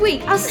you next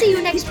week.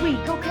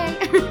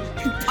 Okay?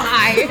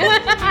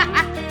 Bye.